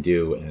what you can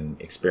do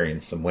and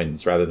experience some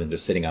wins rather than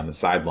just sitting on the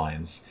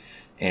sidelines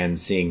and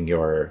seeing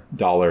your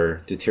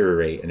dollar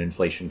deteriorate and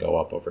inflation go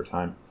up over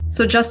time.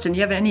 So, Justin, do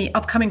you have any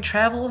upcoming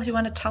travel you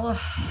want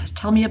to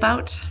tell me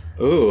about?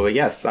 Oh,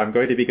 yes. I'm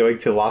going to be going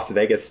to Las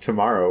Vegas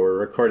tomorrow. We're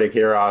recording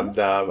here on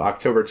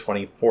October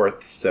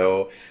 24th.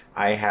 So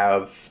I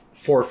have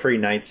 4 free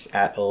nights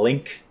at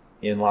Link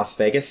in Las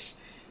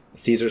Vegas,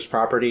 Caesars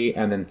property,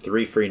 and then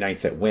 3 free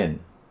nights at Wynn.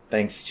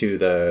 Thanks to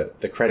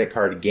the credit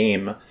card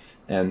game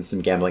and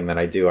some gambling that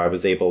I do, I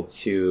was able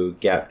to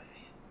get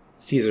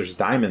Caesars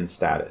Diamond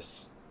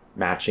status,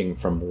 matching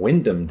from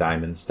Wyndham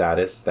Diamond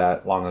status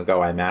that long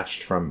ago I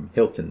matched from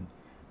Hilton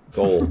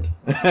Gold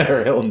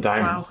or Hilton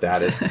Diamond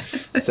status.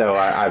 So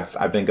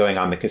I've been going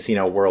on the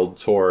Casino World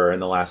Tour in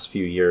the last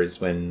few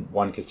years when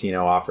one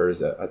casino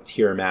offers a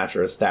tier match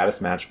or a status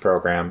match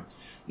program.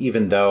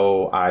 Even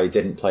though I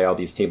didn't play all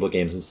these table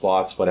games and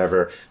slots,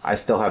 whatever, I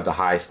still have the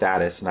high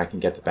status and I can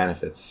get the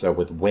benefits. So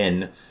with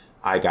Wynn,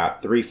 I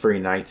got 3 free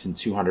nights and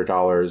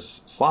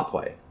 $200 slot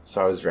play.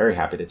 So I was very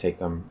happy to take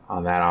them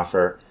on that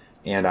offer.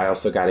 And I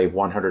also got a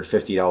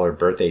 $150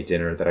 birthday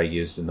dinner that I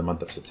used in the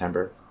month of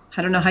September.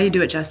 I don't know how you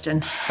do it,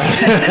 Justin.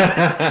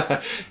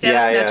 Status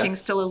matching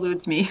still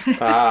eludes me.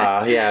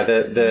 Yeah.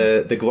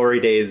 The glory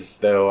days,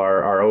 though,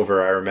 are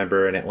over. I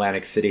remember in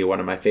Atlantic City, one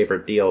of my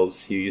favorite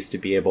deals, you used to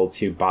be able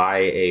to buy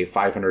a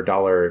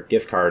 $500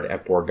 gift card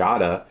at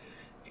Borgata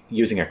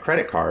using a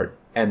credit card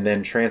and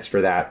then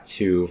transfer that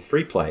to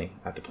free play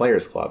at the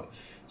Players Club.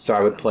 So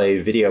I would play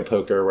video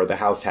poker where the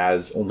house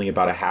has only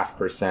about a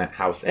 0.5%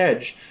 house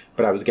edge,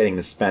 but I was getting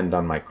to spend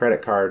on my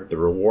credit card, the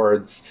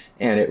rewards,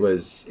 and it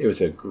was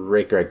a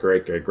great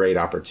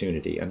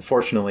opportunity.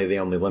 Unfortunately, they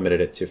only limited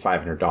it to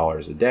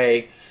 $500 a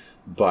day,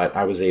 but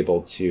I was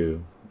able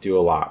to do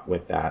a lot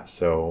with that.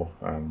 So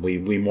we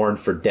mourn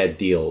for dead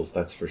deals,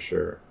 that's for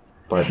sure.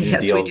 But new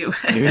deals,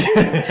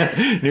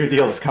 new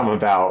deals come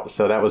about.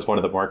 So that was one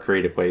of the more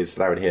creative ways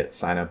that I would hit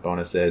sign-up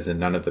bonuses, and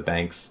none of the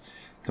banks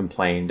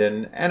complained.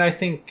 And I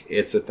think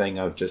it's a thing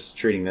of just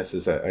treating this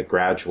as a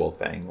gradual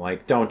thing.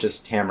 Like, don't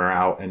just hammer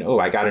out and,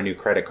 I got a new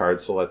credit card,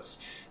 so let's,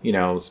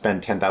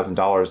 spend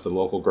 $10,000 at the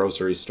local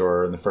grocery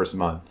store in the first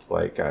month.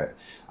 Like,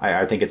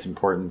 I think it's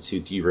important to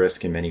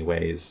de-risk in many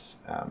ways.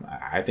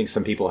 I think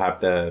some people have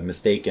the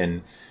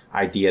mistaken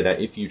idea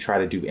that if you try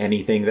to do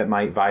anything that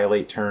might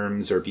violate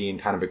terms or be in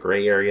kind of a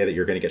gray area, that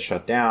you're going to get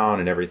shut down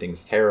and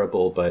everything's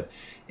terrible. But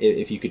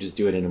if you could just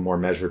do it in a more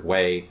measured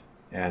way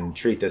and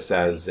treat this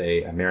as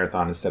a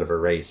marathon instead of a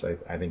race,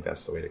 I think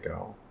that's the way to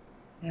go.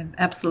 Yeah,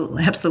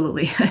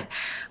 absolutely.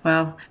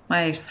 Well,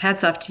 my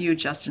hat's off to you,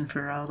 Justin,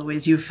 for all the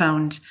ways you've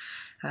found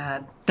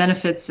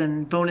benefits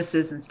and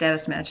bonuses and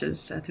status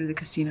matches through the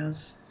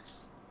casinos.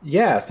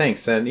 Yeah,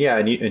 thanks. And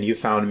you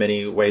found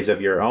many ways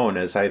of your own,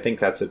 as I think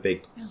that's a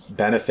big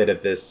benefit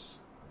of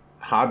this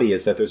hobby,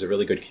 is that there's a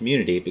really good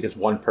community, because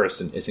one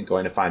person isn't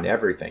going to find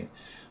everything.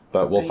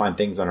 But we'll find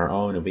things on our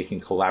own, and we can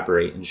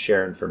collaborate and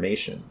share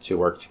information to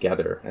work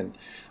together. And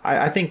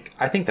I think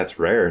that's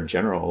rare in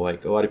general.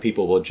 Like, a lot of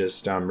people will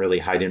just really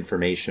hide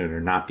information or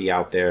not be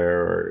out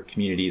there, or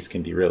communities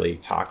can be really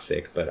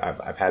toxic. But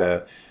I've had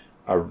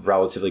a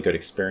relatively good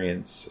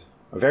experience,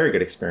 a very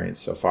good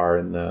experience so far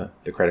in the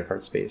credit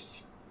card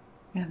space.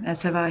 Yeah,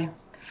 as have I.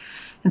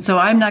 And so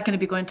I'm not going to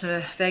be going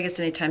to Vegas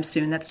anytime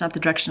soon. That's not the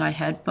direction I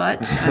had,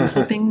 but I'm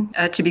hoping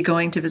to be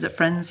going to visit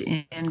friends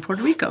in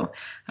Puerto Rico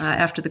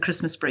after the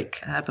Christmas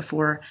break,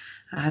 before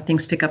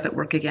things pick up at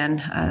work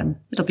again.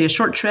 It'll be a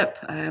short trip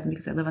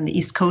because I live on the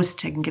East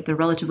Coast. I can get there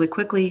relatively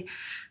quickly,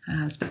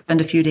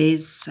 spend a few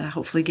days,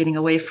 hopefully getting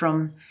away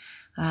from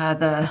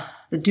the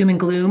doom and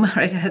gloom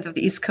right of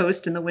the East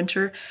Coast in the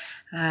winter,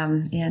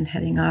 and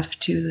heading off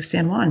to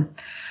San Juan.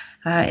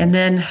 And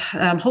then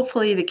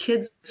hopefully the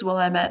kids, while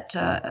I'm at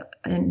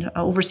an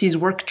overseas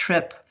work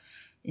trip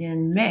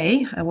in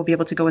May, I will be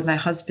able to go with my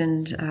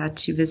husband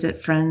to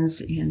visit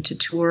friends and to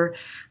tour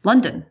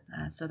London.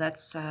 So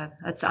that's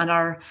on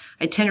our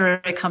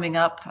itinerary coming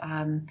up.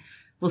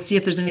 We'll see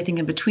if there's anything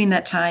in between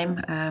that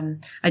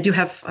time. I do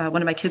have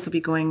one of my kids will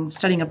be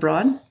studying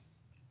abroad.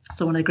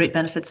 So one of the great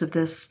benefits of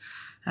this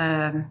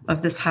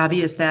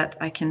hobby is that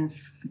I can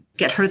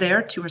get her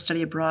there to her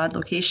study abroad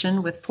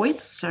location with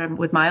points,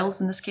 with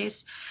miles in this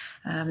case,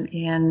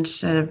 and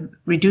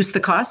reduce the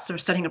costs of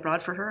studying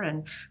abroad for her.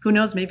 And who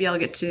knows, maybe I'll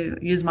get to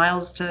use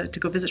miles to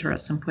go visit her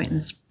at some point in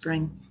the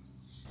spring.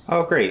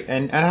 Oh, great.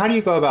 And how do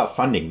you go about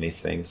funding these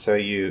things? So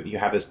you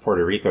have this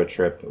Puerto Rico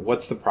trip.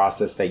 What's the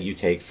process that you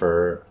take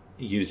for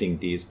using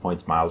these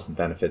points, miles, and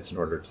benefits in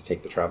order to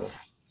take the travel?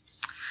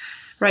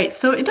 Right.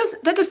 So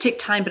that does take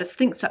time, but it's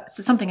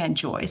something I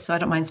enjoy. So I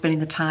don't mind spending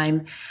the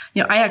time.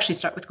 I actually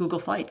start with Google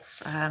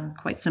Flights,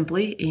 quite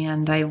simply,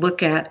 and I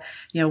look at,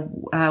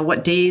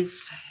 what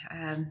days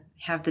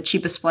have the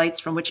cheapest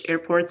flights from which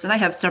airports. And I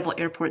have several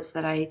airports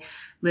that I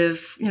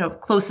live,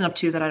 close enough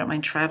to that I don't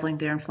mind traveling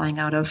there and flying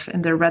out of.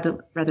 And they're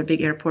rather big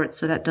airports.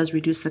 So that does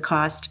reduce the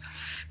cost.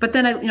 But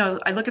then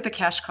I look at the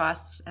cash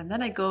costs, and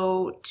then I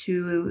go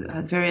to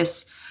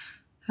various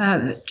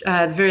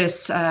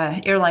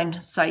airline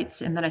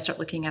sites, and then I start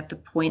looking at the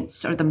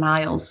points or the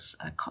miles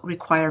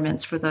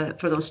requirements for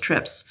those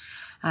trips,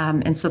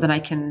 and so then I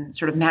can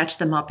sort of match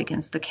them up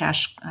against the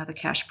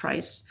cash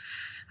price,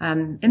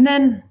 and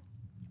then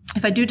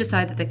if I do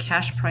decide that the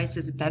cash price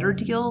is a better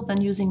deal than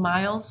using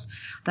miles,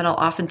 then I'll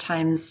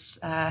oftentimes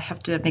have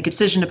to make a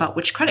decision about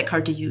which credit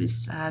card to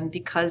use,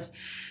 because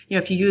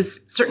if you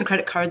use certain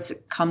credit cards,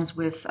 it comes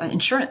with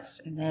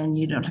insurance, and then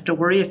you don't have to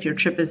worry if your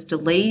trip is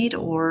delayed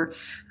or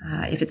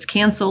if it's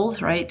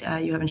canceled, right?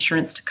 You have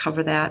insurance to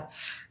cover that.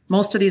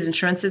 Most of these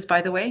insurances,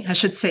 by the way, I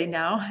should say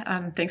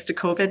now, thanks to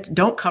COVID,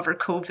 don't cover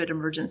COVID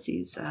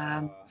emergencies,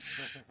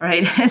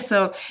 right?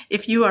 So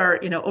if you are,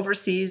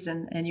 overseas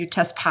and you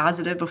test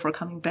positive before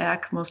coming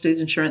back, most of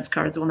these insurance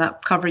cards will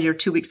not cover your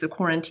 2 weeks of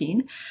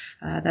quarantine.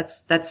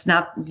 That's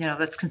not,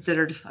 that's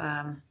considered,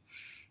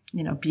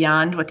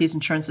 beyond what these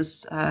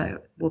insurances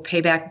will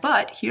pay back.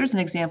 But here's an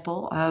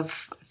example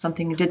of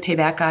something that did pay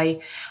back. I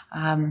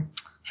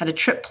had a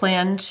trip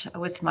planned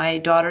with my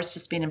daughters to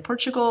Spain and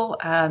Portugal,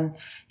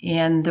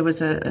 and there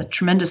was a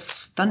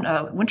tremendous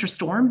winter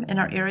storm in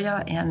our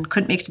area and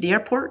couldn't make it to the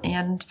airport.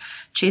 And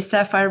Chase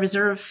Sapphire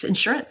Reserve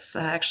Insurance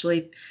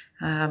actually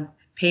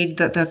paid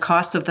the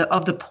cost of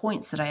the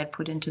points that I had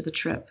put into the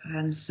trip.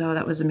 And so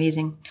that was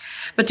amazing.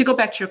 But to go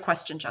back to your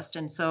question,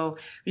 Justin, so,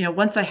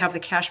 once I have the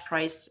cash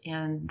price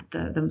and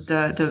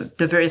the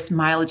various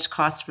mileage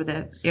costs for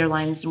the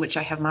airlines in which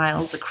I have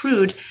miles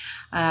accrued,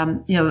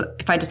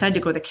 if I decide to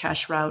go the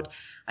cash route,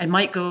 I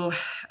might go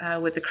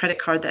with a credit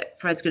card that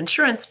provides good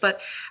insurance,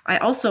 but I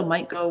also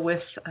might go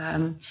with,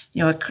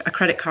 a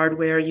credit card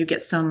where you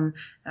get some,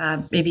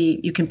 maybe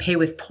you can pay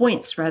with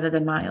points rather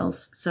than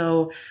miles.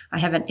 So I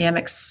have an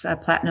Amex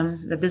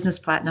Platinum, the Business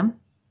Platinum.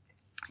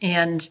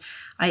 And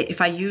if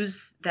I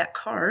use that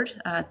card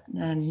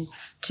and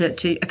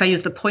if I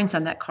use the points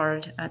on that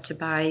card to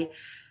buy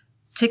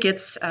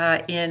tickets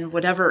in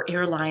whatever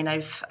airline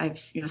I've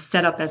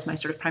set up as my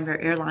sort of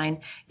primary airline,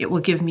 it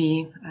will give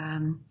me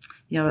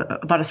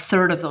about a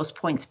third of those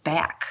points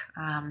back,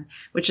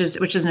 which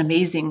is an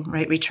amazing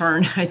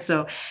return.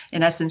 So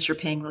in essence, you're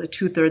paying really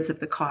 2/3 of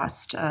the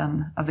cost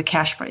of the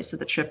cash price of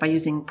the trip by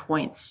using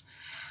points.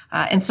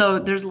 And so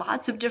there's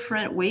lots of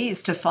different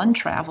ways to fund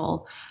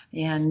travel,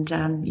 and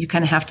you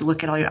kind of have to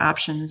look at all your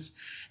options.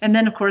 And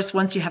then, of course,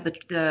 once you have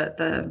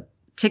the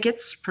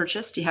tickets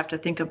purchased, you have to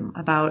think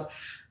about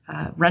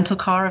rental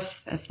car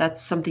if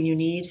that's something you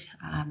need.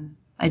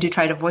 I do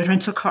try to avoid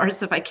rental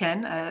cars if I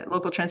can.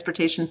 Local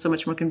transportation is so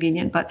much more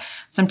convenient, but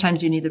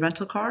sometimes you need the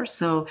rental car.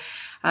 So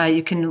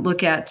you can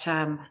look at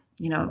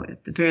the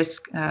various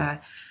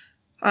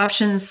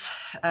options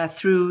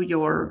through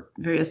your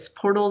various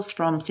portals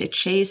from, say,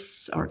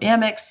 Chase or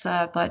Amex.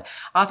 But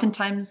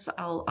oftentimes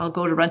I'll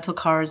go to rental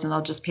cars and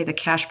I'll just pay the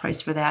cash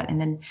price for that.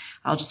 And then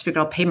I'll just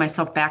figure I'll pay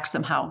myself back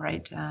somehow,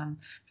 right, for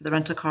the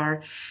rental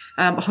car.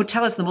 A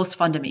hotel is the most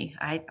fun to me.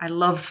 I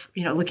love,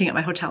 looking at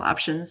my hotel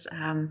options.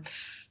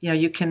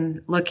 You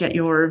can look at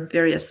your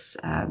various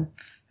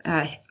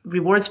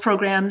rewards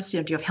programs. Do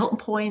you have Hilton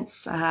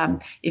points?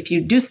 If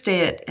you do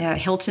stay at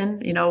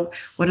Hilton,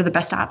 what are the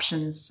best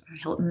options?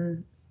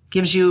 Hilton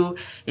gives you,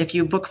 if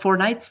you book 4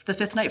 nights, the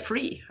 5th night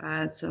free.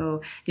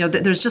 So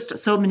there's just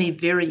so many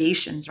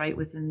variations, right,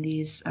 within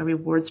these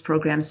rewards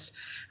programs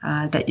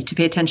to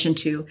pay attention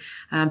to.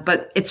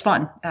 But it's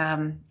fun,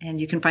 and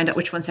you can find out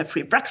which ones have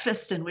free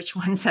breakfast and which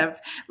ones have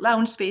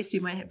lounge space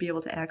you might be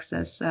able to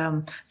access.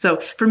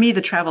 So for me, the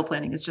travel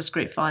planning is just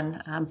great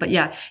fun. But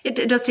yeah,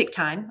 it does take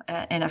time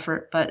and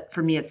effort, but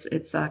for me,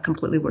 it's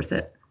completely worth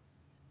it.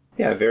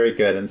 Yeah, very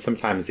good. And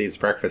sometimes these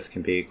breakfasts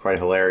can be quite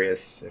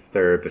hilarious if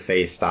they're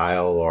buffet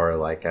style, or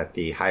like at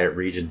the Hyatt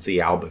Regency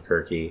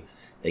Albuquerque,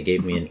 they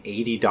gave me an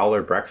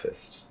 $80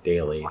 breakfast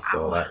daily. Wow.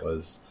 So that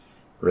was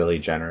really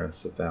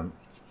generous of them.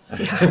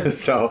 Yeah.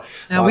 So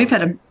we've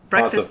had a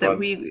breakfast that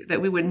we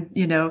would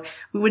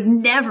we would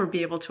never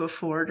be able to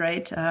afford,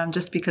 right?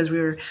 Just because we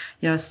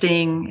were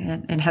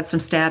staying and had some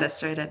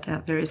status, right,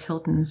 at various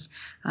Hiltons.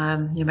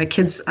 My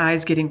kids'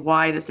 eyes getting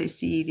wide as they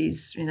see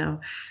these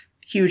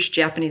huge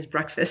Japanese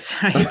breakfasts,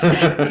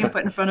 right, being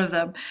put in front of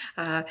them.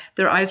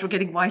 Their eyes were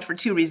getting wide for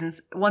 2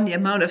 reasons. One, the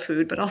amount of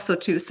food, but also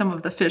 2, some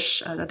of the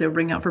fish that they were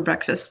bringing out for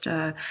breakfast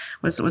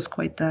was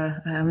quite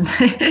the.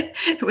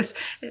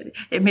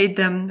 It made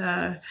them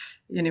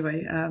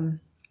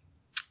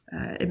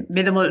it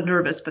made them a little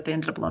nervous, but they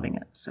ended up loving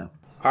it. So.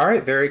 All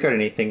right, very good.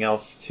 Anything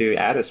else to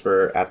add as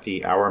we're at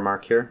the hour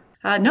mark here?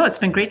 No, it's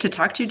been great to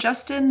talk to you,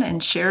 Justin,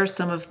 and share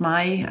some of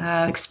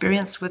my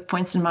experience with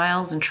points and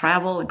miles and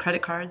travel and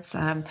credit cards.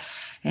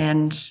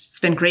 And it's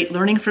been great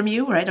learning from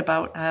you, right,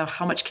 about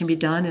how much can be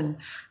done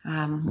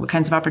and what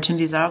kinds of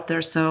opportunities are out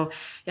there. So,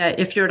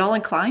 if you're at all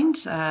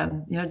inclined,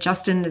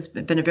 Justin has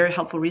been a very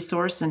helpful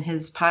resource, and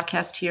his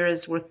podcast here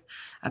is worth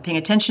paying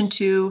attention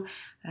to.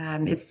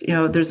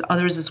 There's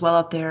others as well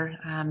out there.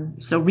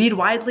 So read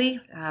widely,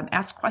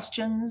 ask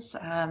questions,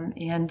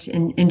 and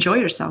enjoy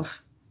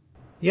yourself.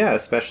 Yeah,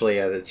 especially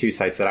the two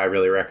sites that I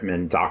really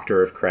recommend,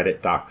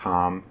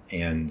 doctorofcredit.com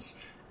and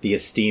the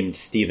esteemed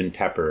Stephen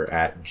Pepper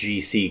at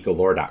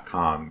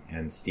gcgalore.com.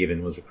 And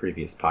Stephen was a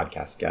previous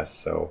podcast guest.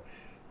 So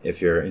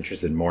if you're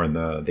interested more in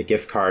the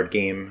gift card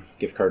game,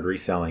 gift card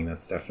reselling,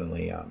 that's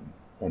definitely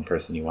one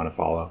person you want to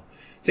follow.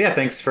 So yeah,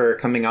 thanks for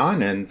coming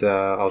on, and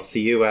I'll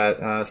see you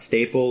at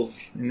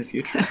Staples in the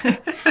future.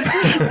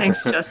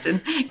 Thanks,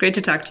 Justin. Great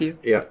to talk to you.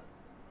 Yeah.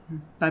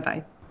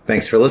 Bye-bye.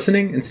 Thanks for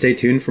listening, and stay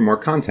tuned for more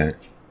content.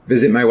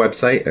 Visit my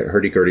website at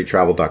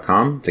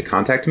hurdygurdytravel.com to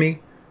contact me,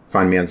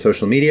 find me on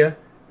social media,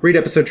 read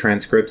episode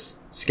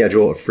transcripts,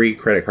 schedule a free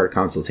credit card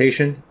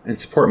consultation, and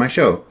support my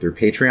show through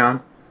Patreon,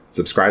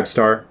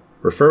 Subscribestar,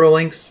 referral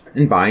links,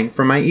 and buying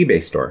from my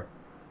eBay store.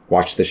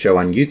 Watch the show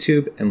on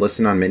YouTube and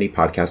listen on many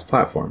podcast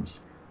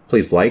platforms.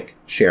 Please like,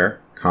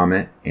 share,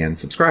 comment, and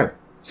subscribe.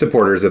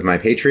 Supporters of my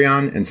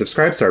Patreon and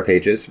Subscribestar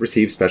pages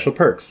receive special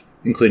perks,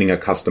 including a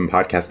custom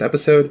podcast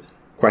episode,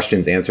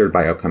 questions answered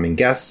by upcoming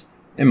guests,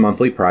 and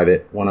monthly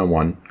private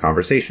one-on-one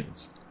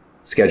conversations.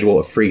 Schedule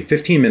a free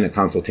 15-minute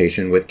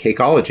consultation with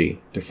Cakeology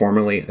to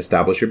formally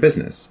establish your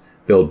business,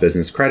 build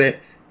business credit,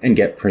 and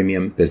get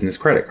premium business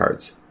credit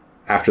cards.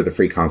 After the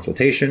free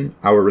consultation,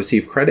 I will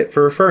receive credit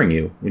for referring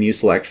you when you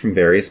select from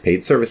various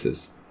paid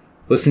services.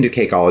 Listen to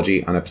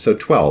Cakeology on episode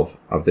 12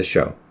 of this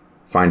show.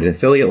 Find an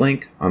affiliate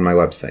link on my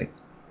website.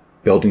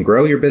 Build and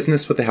grow your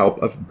business with the help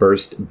of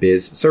Burst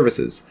Biz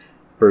Services.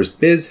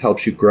 Burst Biz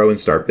helps you grow and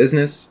start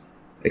business,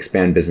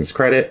 expand business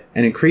credit,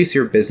 and increase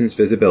your business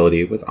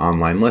visibility with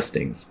online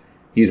listings.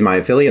 Use my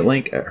affiliate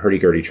link at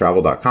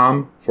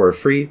hurdygurdytravel.com for a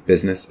free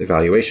business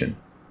evaluation.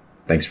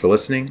 Thanks for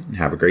listening, and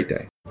have a great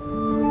day.